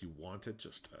link if you want it.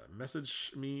 Just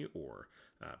message me or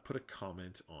put a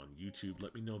comment on YouTube.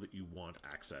 Let me know that you want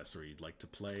access or you'd like to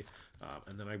play,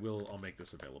 and then I'll make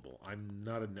this available. I'm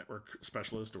not a network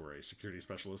specialist or a security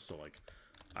specialist, so like,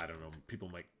 I don't know, people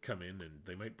might come in and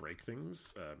they might break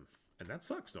things, and that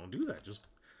sucks. Don't do that. Just,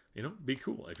 you know, be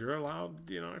cool. If you're allowed,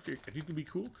 you know, if you can be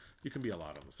cool, you can be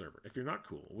allowed on the server. If you're not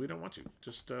cool, we don't want you.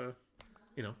 Just,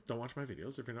 you know, don't watch my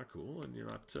videos if you're not cool and you're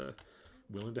not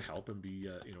willing to help and be,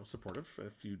 you know, supportive.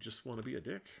 If you just want to be a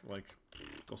dick, like,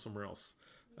 go somewhere else.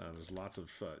 There's lots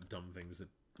of dumb things that,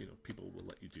 you know, people will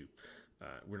let you do.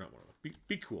 We're not one of them.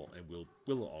 Be cool, and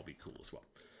we'll all be cool as well.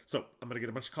 So I'm going to get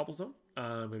a bunch of cobblestone.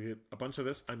 I'm going to get a bunch of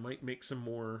this. I might make some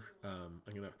more. I'm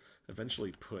going to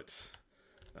eventually put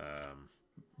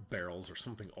barrels or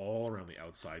something all around the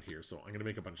outside here. So I'm going to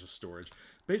make a bunch of storage.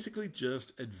 Basically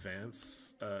just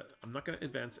advance. I'm not going to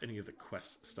advance any of the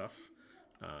quest stuff.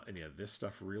 Any of this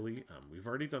stuff, really. We've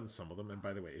already done some of them. And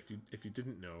by the way, if you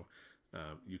didn't know,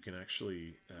 you can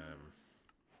actually...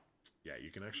 yeah,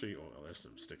 you can actually... Oh, there's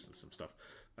some sticks and some stuff.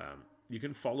 You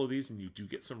can follow these and you do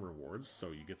get some rewards.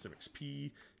 So you get some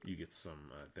XP, you get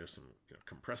some... there's some, you know,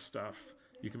 compressed stuff.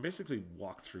 You can basically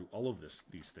walk through all of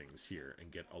these things here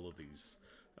and get all of these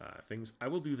things. I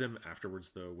will do them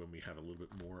afterwards, though, when we have a little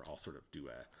bit more. I'll sort of do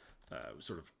a...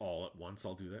 sort of all at once,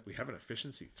 I'll do that. We have an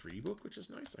efficiency 3 book, which is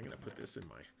nice. I'm going to put this in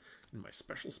my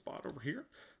special spot over here.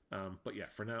 But yeah,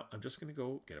 for now, I'm just going to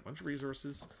go get a bunch of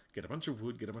resources, get a bunch of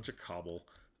wood, get a bunch of cobble,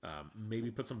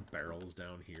 maybe put some barrels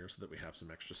down here so that we have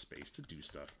some extra space to do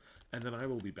stuff, and then I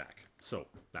will be back. So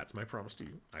that's my promise to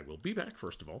you. I will be back,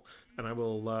 first of all, and I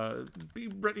will be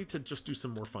ready to just do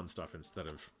some more fun stuff instead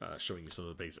of showing you some of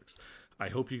the basics. I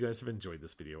hope you guys have enjoyed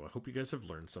this video. I hope you guys have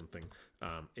learned something.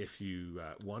 If you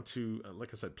want to, like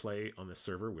I said, play on this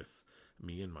server with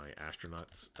me in my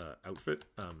astronaut outfit,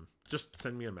 just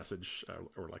send me a message,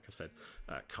 or like I said,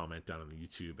 comment down on the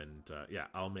YouTube, and yeah,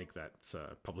 I'll make that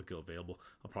publicly available.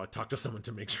 I'll probably talk to someone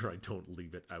to make sure I don't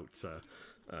leave it out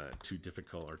too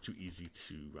difficult or too easy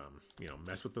to you know,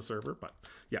 mess with the server. But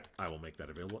yeah, I will make that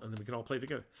available, and then we can all play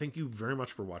together. Thank you very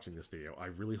much for watching this video. I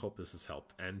really hope this has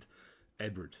helped. And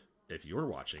Edward, if you're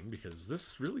watching, because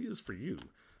this really is for you.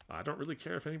 I don't really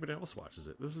care if anybody else watches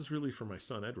it. This is really for my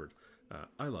son, Edward.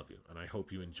 I love you, and I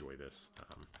hope you enjoy this.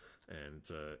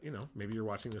 You know, maybe you're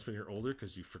watching this when you're older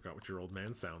because you forgot what your old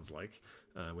man sounds like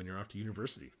when you're off to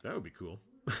university. That would be cool.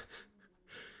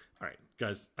 All right,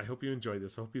 guys, I hope you enjoyed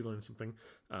this. I hope you learned something.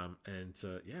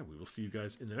 Yeah, we will see you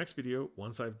guys in the next video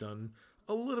once I've done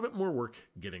a little bit more work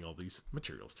getting all these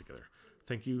materials together.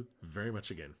 Thank you very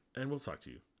much again, and we'll talk to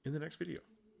you in the next video.